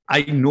mean,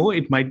 I know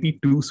it might be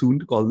too soon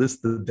to call this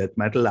the death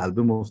metal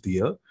album of the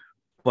year,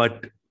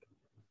 but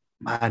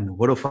man,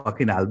 what a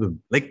fucking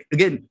album. Like,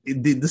 again,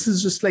 this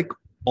is just like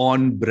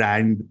on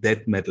brand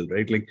death metal,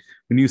 right? Like,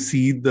 when you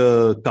see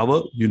the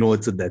cover, you know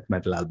it's a death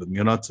metal album.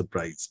 You're not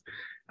surprised.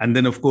 And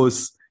then, of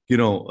course, you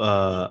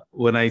know,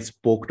 when I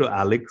spoke to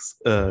Alex,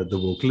 the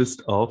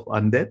vocalist of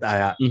Undead,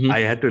 I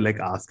had to like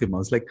ask him, I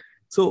was like,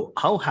 so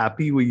how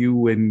happy were you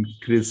when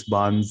Chris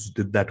Barnes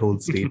did that whole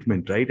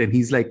statement, right? And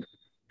he's like,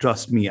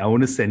 trust me, I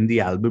want to send the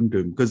album to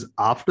him. Because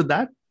after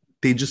that,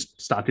 they just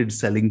started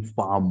selling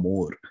far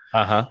more.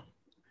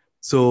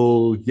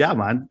 So yeah,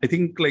 man, I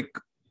think like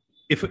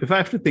if I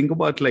have to think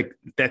about like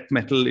death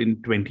metal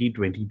in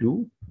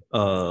 2022,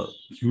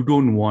 you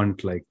don't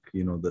want like,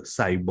 you know, the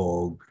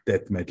cyborg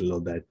death metal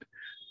or that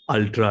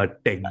ultra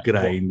tech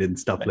grind and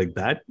stuff like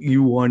that.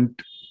 You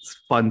want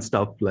fun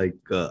stuff like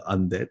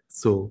Undead.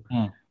 So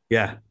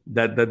yeah,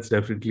 that's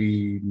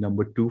definitely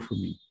number 2 for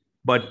me.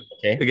 But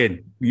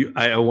again,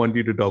 I want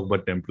you to talk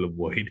about Temple of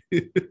Void.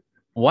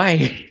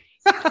 Why?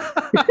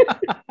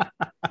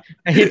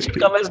 It should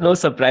come as no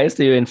surprise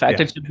to you. In fact,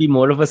 Yeah. it should be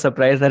more of a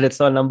surprise that it's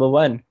on number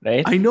one,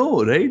 right? I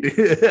know, right?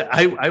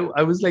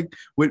 I was like,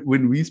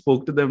 when we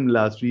spoke to them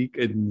last week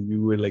and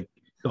you were like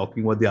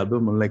talking about the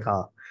album, I'm like,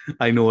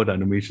 I know what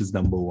Animation's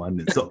number one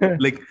is. So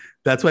like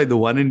that's why the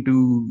 1 and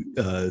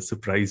 2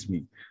 surprised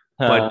me.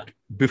 But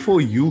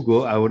before you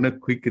go, I want a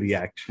quick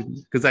reaction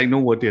because I know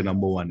what your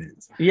number one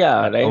is.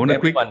 Yeah, right. want a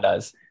Everyone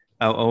does.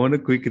 I want a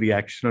quick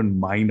reaction on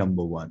my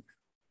number one.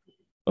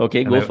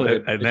 Okay, go for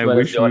it. And Which I one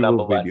is wish your we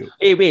number were one? video.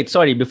 Hey, wait,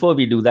 sorry. Before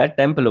we do that,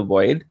 Temple of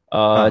Void.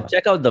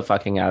 Check out the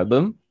fucking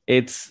album.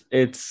 It's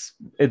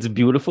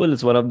beautiful.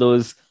 It's one of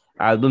those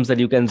albums that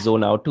you can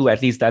zone out to.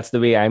 At least that's the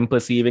way I'm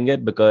perceiving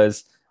it,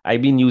 because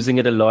I've been using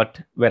it a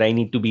lot where I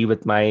need to be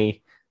with my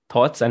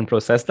thoughts and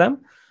process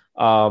them.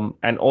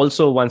 And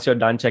also, once you're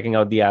done checking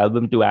out the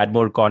album, to add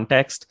more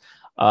context,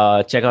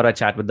 check out our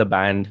chat with the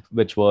band,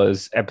 which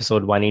was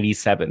episode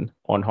 187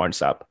 on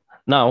Horns Up.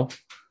 Now,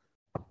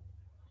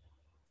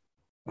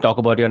 talk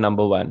about your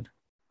number one.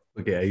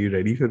 Okay, are you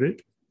ready for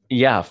it?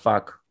 Yeah,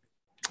 fuck.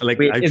 Like,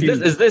 wait,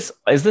 is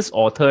this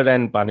Author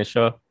and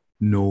Punisher?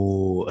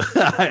 No.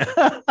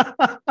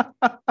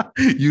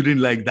 You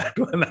didn't like that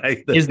one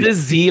either. Is this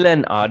Zeal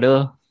and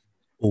Ardor?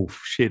 Oh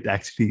shit,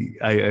 actually,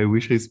 I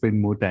wish I spent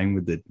more time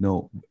with it.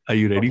 No. Are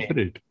you ready for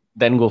it?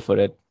 Then go for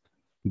it.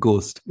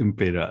 Ghost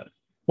Impera.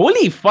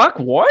 Holy fuck,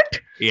 what?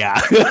 Yeah.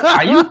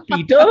 Are you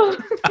Peter?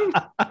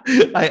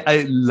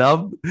 I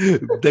love,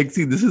 like,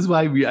 see, this is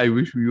why I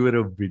wish we were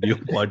a video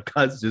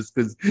podcast, just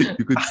because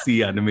you could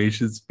see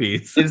Animation's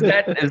face. Is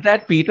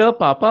that Peter,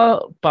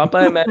 Papa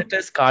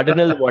Emeritus,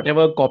 Cardinal,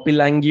 whatever,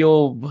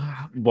 Copilangio,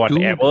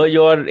 whatever? Dude.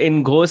 You're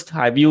in Ghost.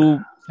 Have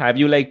you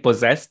like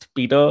possessed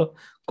Peter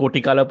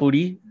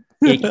Kotikalapudi,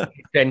 aka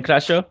Ten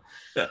Crusher?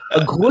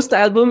 A Ghost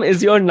album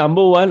is your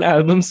number one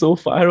album so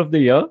far of the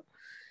year?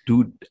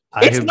 Dude,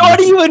 it's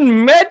not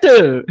even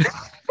metal.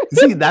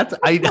 See, that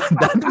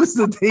was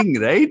the thing,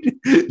 right?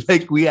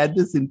 Like, we had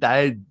this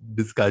entire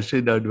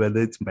discussion on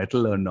whether it's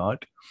metal or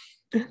not.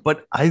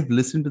 But I've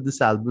listened to this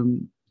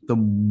album the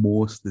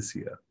most this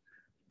year.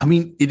 I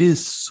mean, it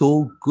is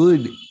so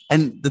good.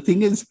 And the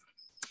thing is,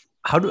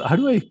 how do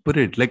I put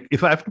it? Like,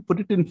 if I have to put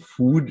it in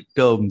food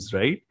terms,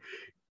 right?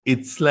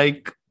 It's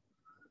like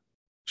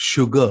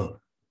sugar,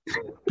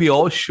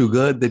 pure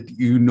sugar that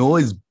you know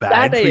is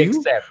bad for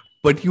you.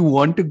 But you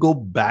want to go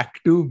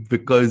back to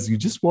because you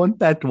just want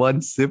that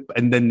one sip,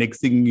 and then next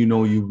thing you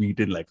know, you've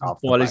eaten like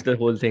half. Polish the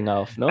whole thing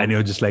off, no? And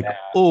you're just like,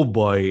 oh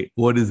boy,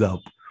 what is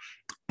up?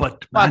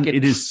 But man,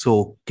 it is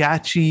so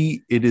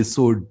catchy. It is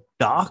so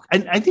dark,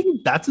 and I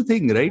think that's the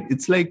thing, right?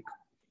 It's like,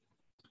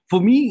 for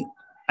me,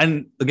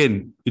 and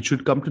again, it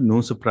should come to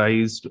no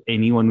surprise to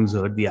anyone who's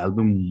heard the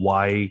album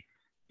why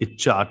it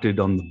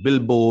charted on the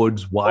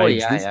billboards. Why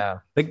it's this.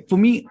 Like, for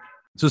me.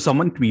 So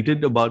someone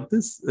tweeted about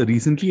this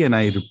recently and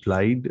I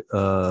replied,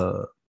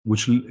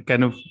 which will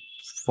kind of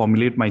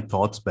formulate my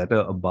thoughts better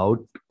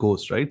about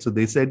Ghost, right? So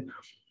they said,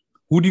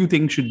 who do you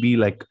think should be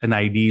like an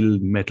ideal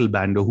metal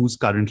band, or who's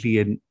currently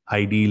an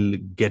ideal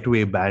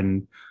getaway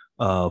band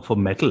for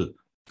metal?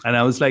 And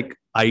I was like,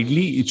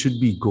 ideally, it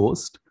should be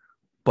Ghost.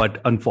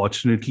 But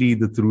unfortunately,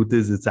 the truth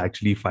is it's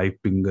actually Five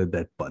Finger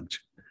Death Punch.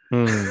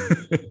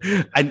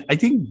 And I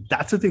think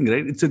that's the thing,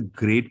 right? It's a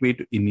great way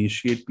to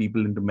initiate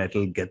people into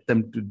metal, get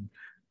them to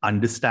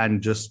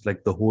understand just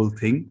like the whole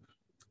thing.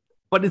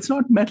 But it's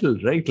not metal,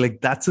 right? Like,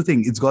 that's the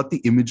thing. It's got the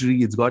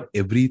imagery, it's got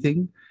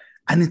everything,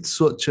 and it's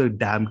such a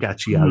damn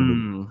catchy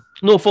album.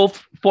 No, for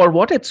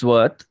what it's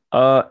worth,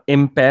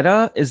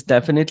 Impera is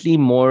definitely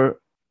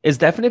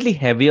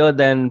heavier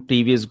than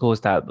previous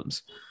Ghost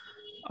albums.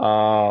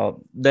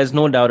 There's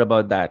no doubt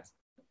about that.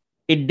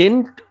 It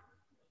didn't.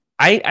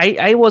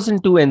 I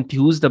wasn't too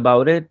enthused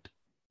about it,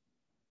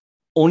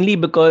 only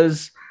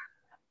because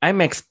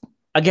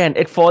again,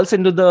 it falls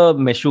into the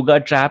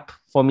Meshuggah trap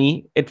for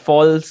me. It's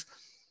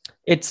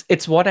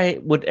what I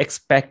would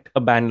expect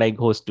a band like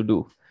Ghost to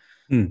do.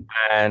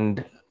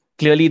 And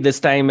clearly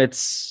this time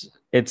it's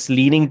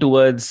leaning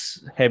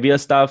towards heavier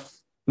stuff.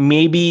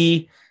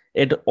 Maybe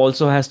it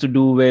also has to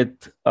do with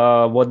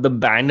what the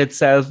band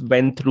itself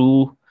went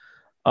through,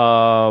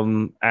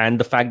 and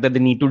the fact that they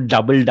need to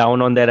double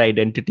down on their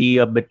identity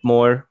a bit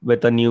more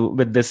with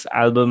this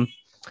album,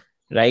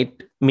 right?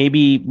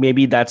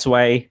 Maybe that's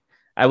why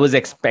I was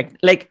it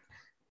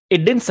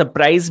didn't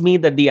surprise me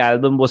that the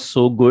album was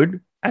so good,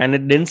 and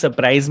it didn't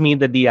surprise me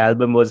that the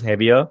album was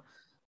heavier.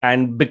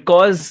 And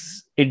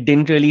because it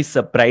didn't really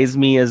surprise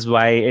me is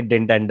why it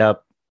didn't end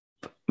up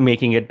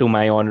making it to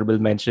my honorable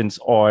mentions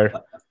or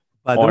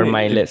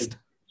my list.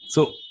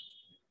 So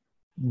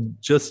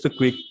just a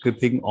quick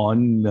thing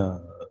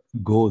on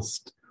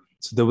Ghost.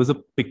 So there was a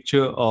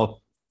picture of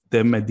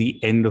them at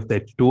the end of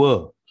their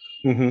tour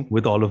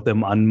with all of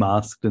them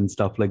unmasked and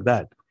stuff like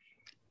that.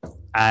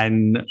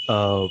 And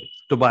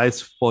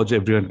Tobias Forge,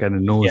 everyone kind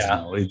of knows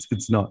now.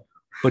 It's not.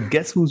 But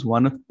guess who's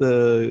one of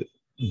the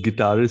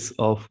guitarists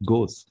of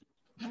Ghost?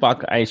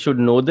 Fuck, I should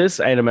know this.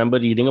 I remember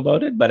reading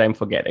about it, but I'm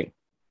forgetting.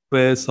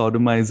 Per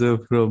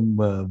Sodomizer from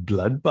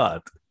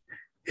Bloodbath.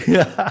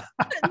 Yeah.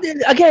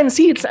 Again,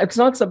 see, it's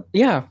not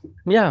yeah.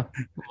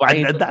 Why?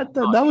 And that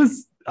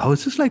was, I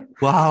was just like,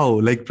 wow,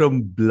 like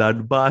from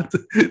Bloodbath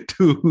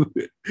to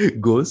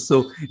Ghost.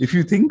 So if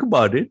you think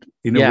about it,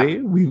 in a Yeah.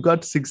 way, we've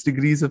got 6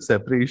 degrees of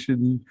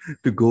separation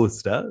to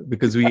Ghost, huh?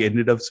 Because we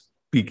ended up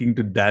speaking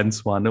to Dan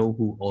Swano,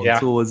 who Yeah.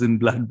 also was in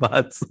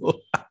Bloodbath. So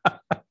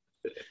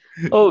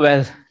Oh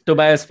well,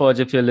 Tobias Forge,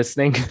 if you're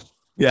listening,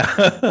 yeah,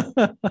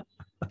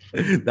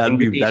 that'd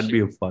be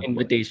a fun one.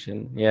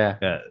 invitation. Yeah.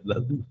 Yeah,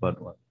 that'd be a fun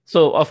one.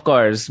 So of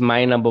course,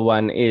 my number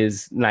one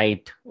is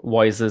Night,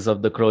 Voices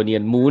of the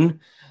Cronian Moon.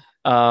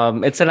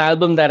 It's an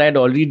album that I'd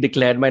already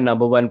declared my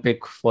number one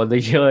pick for the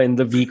year in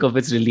the week of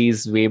its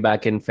release, way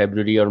back in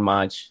February or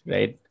March,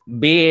 right?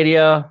 Bay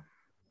Area,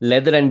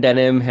 leather and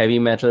denim, heavy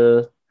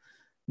metal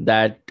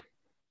that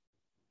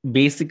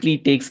basically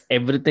takes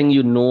everything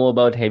you know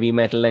about heavy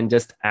metal and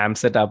just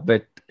amps it up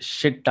with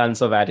shit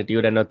tons of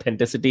attitude and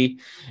authenticity.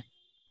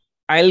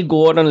 I'll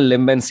go out on a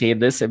limb and say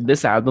this. If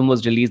this album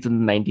was released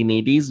in the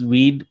 1980s,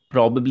 we'd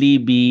probably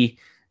be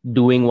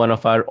doing one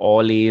of our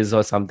all A's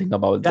or something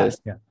about Yeah, this.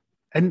 yeah.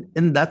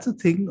 And that's the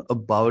thing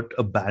about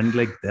a band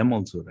like them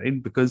also,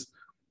 right? Because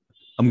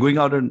I'm going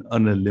out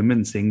on a limb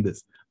and saying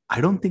this. I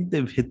don't think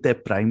they've hit their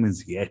prime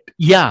as yet.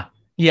 Yeah.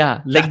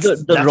 Like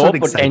the That's raw what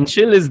excites me.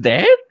 potential is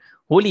there.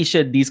 Holy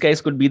shit, these guys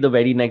could be the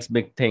very next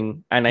big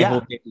thing. And I Yeah.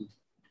 hope they do.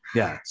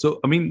 Yeah. So,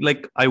 I mean,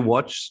 like, I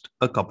watched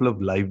a couple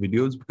of live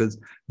videos because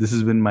this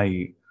has been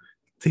my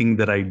thing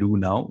that I do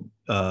now.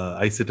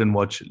 I sit and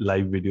watch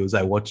live videos.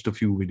 I watched a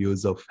few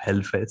videos of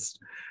Hellfest.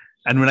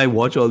 And when I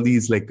watch all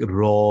these like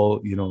raw,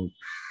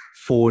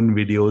 phone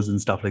videos and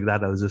stuff like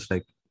that, I was just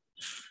like,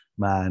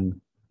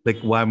 man, like,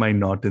 why am I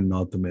not in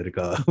North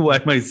America? Why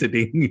am I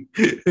sitting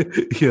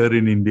here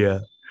in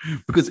India?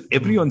 Because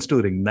everyone's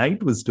touring.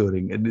 Night was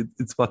touring, and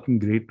it's fucking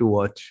great to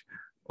watch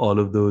all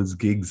of those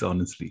gigs,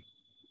 honestly.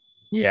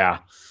 Yeah.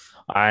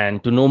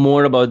 And to know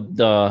more about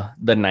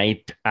the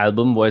Night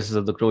album, Voices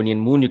of the Cronian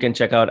Moon, you can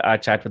check out our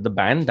chat with the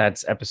band.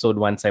 That's episode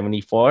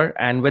 174.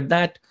 And with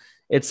that,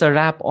 it's a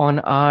wrap on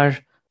our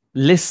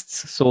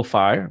lists so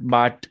far.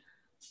 But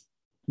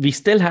we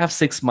still have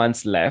 6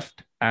 months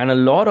left and a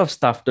lot of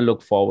stuff to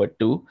look forward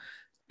to.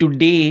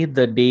 Today,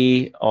 the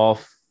day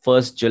of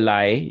 1st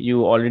July,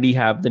 you already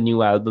have the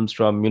new albums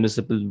from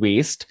Municipal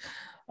Waste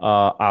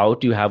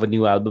out. You have a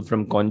new album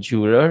from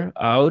Conjurer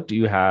out.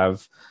 You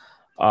have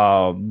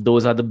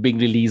those are the big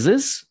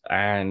releases.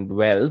 And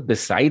well,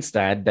 besides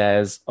that,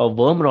 there's a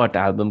Wormrot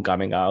album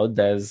coming out.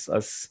 There's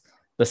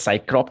the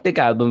Psychroptic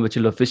album, which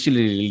will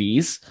officially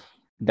release.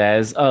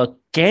 There's a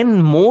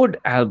Ken Mode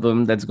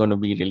album that's going to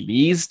be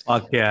released.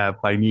 Fuck yeah,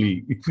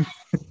 finally.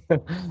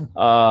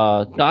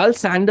 Carl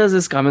Sanders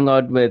is coming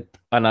out with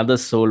another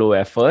solo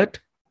effort.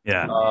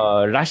 Yeah.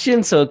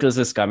 Russian Circus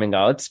is coming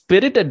out.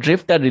 Spirit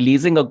Adrift are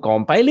releasing a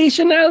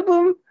compilation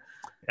album.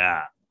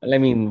 Yeah. I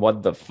mean,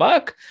 what the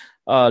fuck?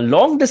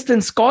 Long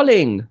Distance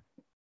Calling.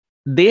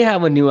 They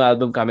have a new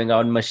album coming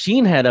out.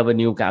 Machine Head have a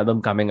new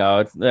album coming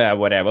out.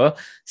 Whatever.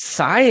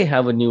 Psy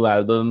have a new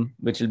album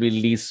which will be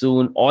released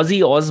soon.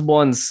 Ozzy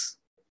Osbourne's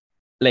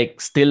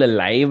like still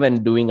alive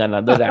and doing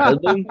another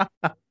album.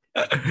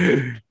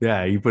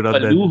 Yeah, he put out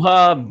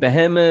Paluha,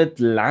 Behemoth,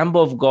 Lamb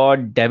of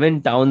God,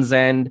 Devin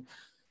Townsend.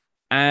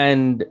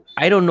 And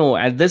I don't know,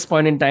 at this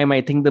point in time,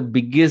 I think the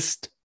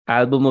biggest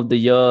album of the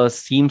year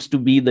seems to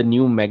be the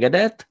new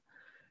Megadeth.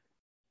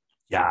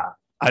 Yeah.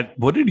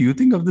 What did you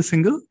think of the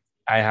single?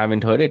 I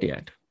haven't heard it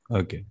yet.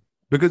 Okay.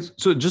 Because,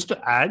 so just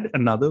to add,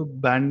 another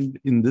band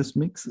in this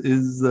mix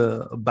is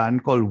a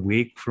band called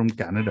Wake from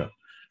Canada.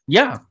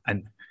 Yeah.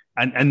 And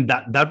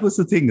that was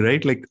the thing,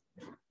 right? Like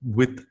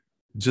with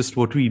just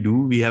what we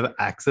do, we have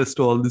access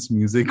to all this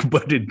music,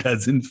 but it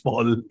doesn't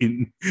fall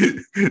in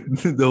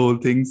the whole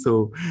thing.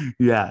 So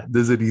yeah,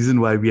 there's a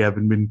reason why we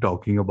haven't been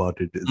talking about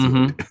it.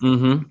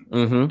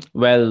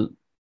 Well,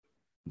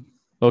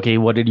 okay,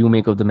 what did you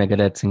make of the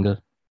Megadeth single?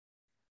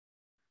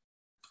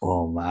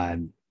 Oh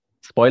man.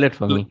 Spoil it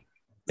for me.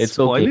 It's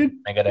Spoil okay. it?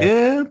 Megadeth.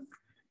 Yeah.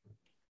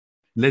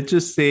 Let's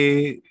just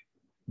say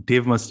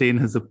Dave Mustaine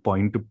has a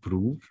point to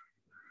prove.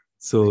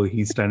 So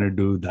he's trying to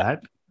do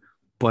that.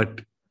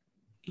 But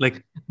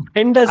like,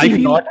 when does he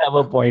not have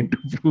a point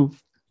to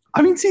prove?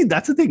 I mean, see,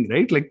 that's the thing,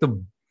 right? Like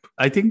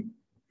I think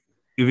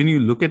when you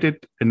look at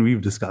it, and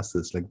we've discussed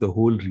this, like the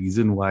whole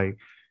reason why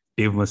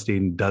Dave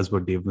Mustaine does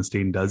what Dave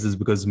Mustaine does is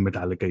because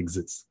Metallica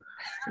exists,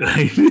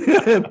 right?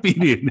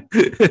 Period.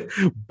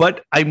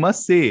 But I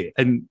must say,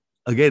 and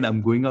again,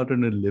 I'm going out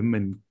on a limb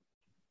and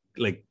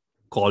like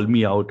call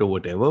me out or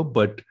whatever,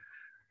 but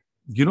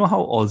you know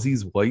how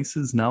Ozzy's voice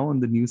is now on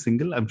the new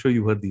single? I'm sure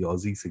you heard the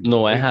Ozzy single.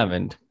 No, right? I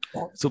haven't.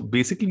 So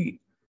basically,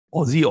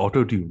 Ozzy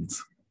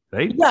auto-tunes,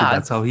 right? Yeah. So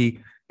that's how he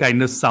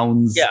kind of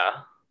sounds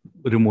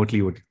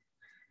remotely.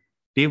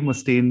 Dave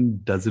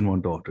Mustaine doesn't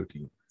want to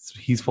auto-tune. So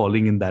he's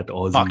falling in that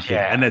Ozzy thing.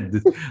 Yeah.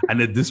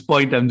 And at this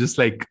point, I'm just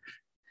like,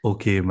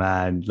 okay,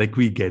 man, like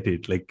we get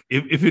it. Like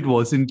if it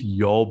wasn't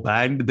your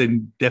band,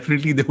 then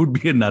definitely there would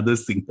be another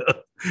singer.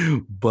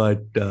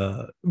 But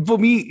for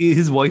me,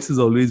 his voice has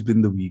always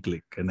been the weak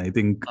link. And I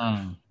think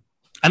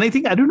And I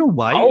think, I don't know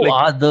why. How like,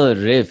 are the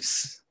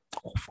riffs?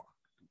 oh, fuck.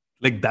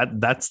 Like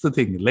that's the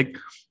thing. Like,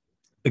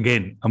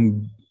 again,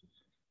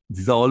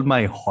 these are all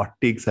my hot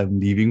takes I'm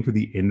leaving for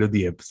the end of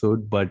the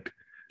episode. But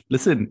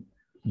listen,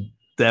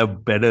 there are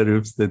better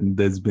riffs than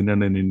there's been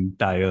on an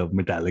entire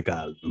Metallica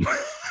album.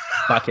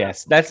 Fuck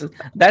yes. That's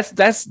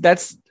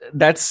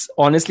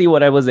honestly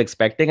what I was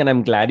expecting, and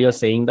I'm glad you're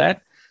saying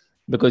that,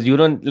 because you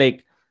don't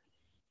like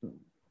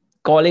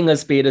calling a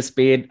spade a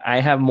spade.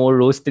 I have more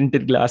rose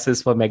tinted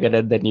glasses for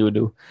Megadeth than you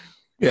do.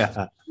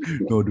 Yeah.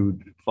 No,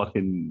 dude.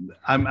 Fucking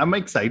I'm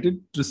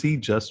excited to see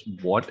just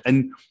what,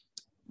 and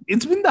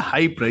it's been the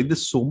hype, right?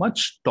 There's so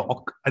much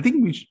talk. I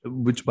think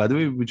which by the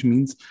way, which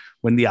means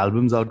when the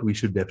album's out, we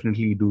should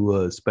definitely do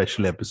a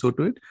special episode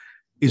to it.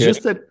 It's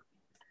just that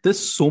there's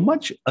so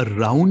much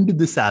around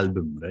this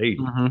album, right?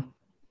 Mm-hmm.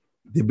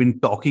 They've been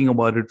talking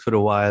about it for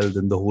a while.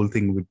 Then the whole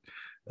thing with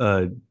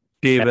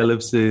Dave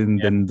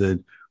Ellefson,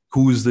 then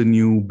who's the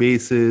new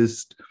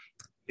bassist,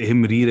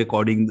 him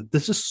re-recording.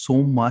 There's just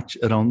so much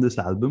around this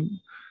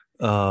album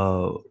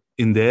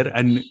in there,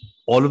 and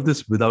all of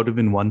this without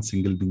even one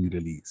single being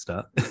released.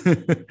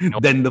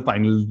 Then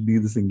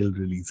the single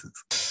releases.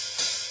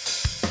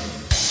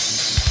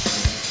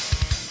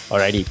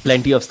 Alrighty,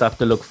 plenty of stuff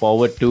to look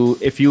forward to.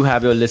 If you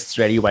have your lists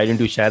ready, why don't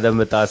you share them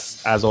with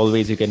us? As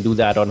always, you can do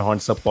that on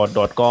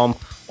hornsupod.com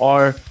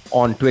or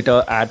on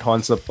Twitter at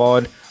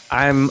hornsupod.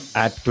 I'm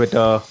at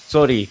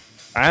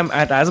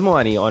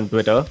Azmoani on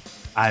Twitter.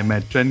 I'm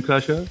at Trend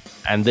Crusher.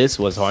 And this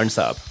was Horns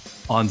Up.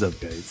 Horns up,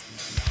 guys.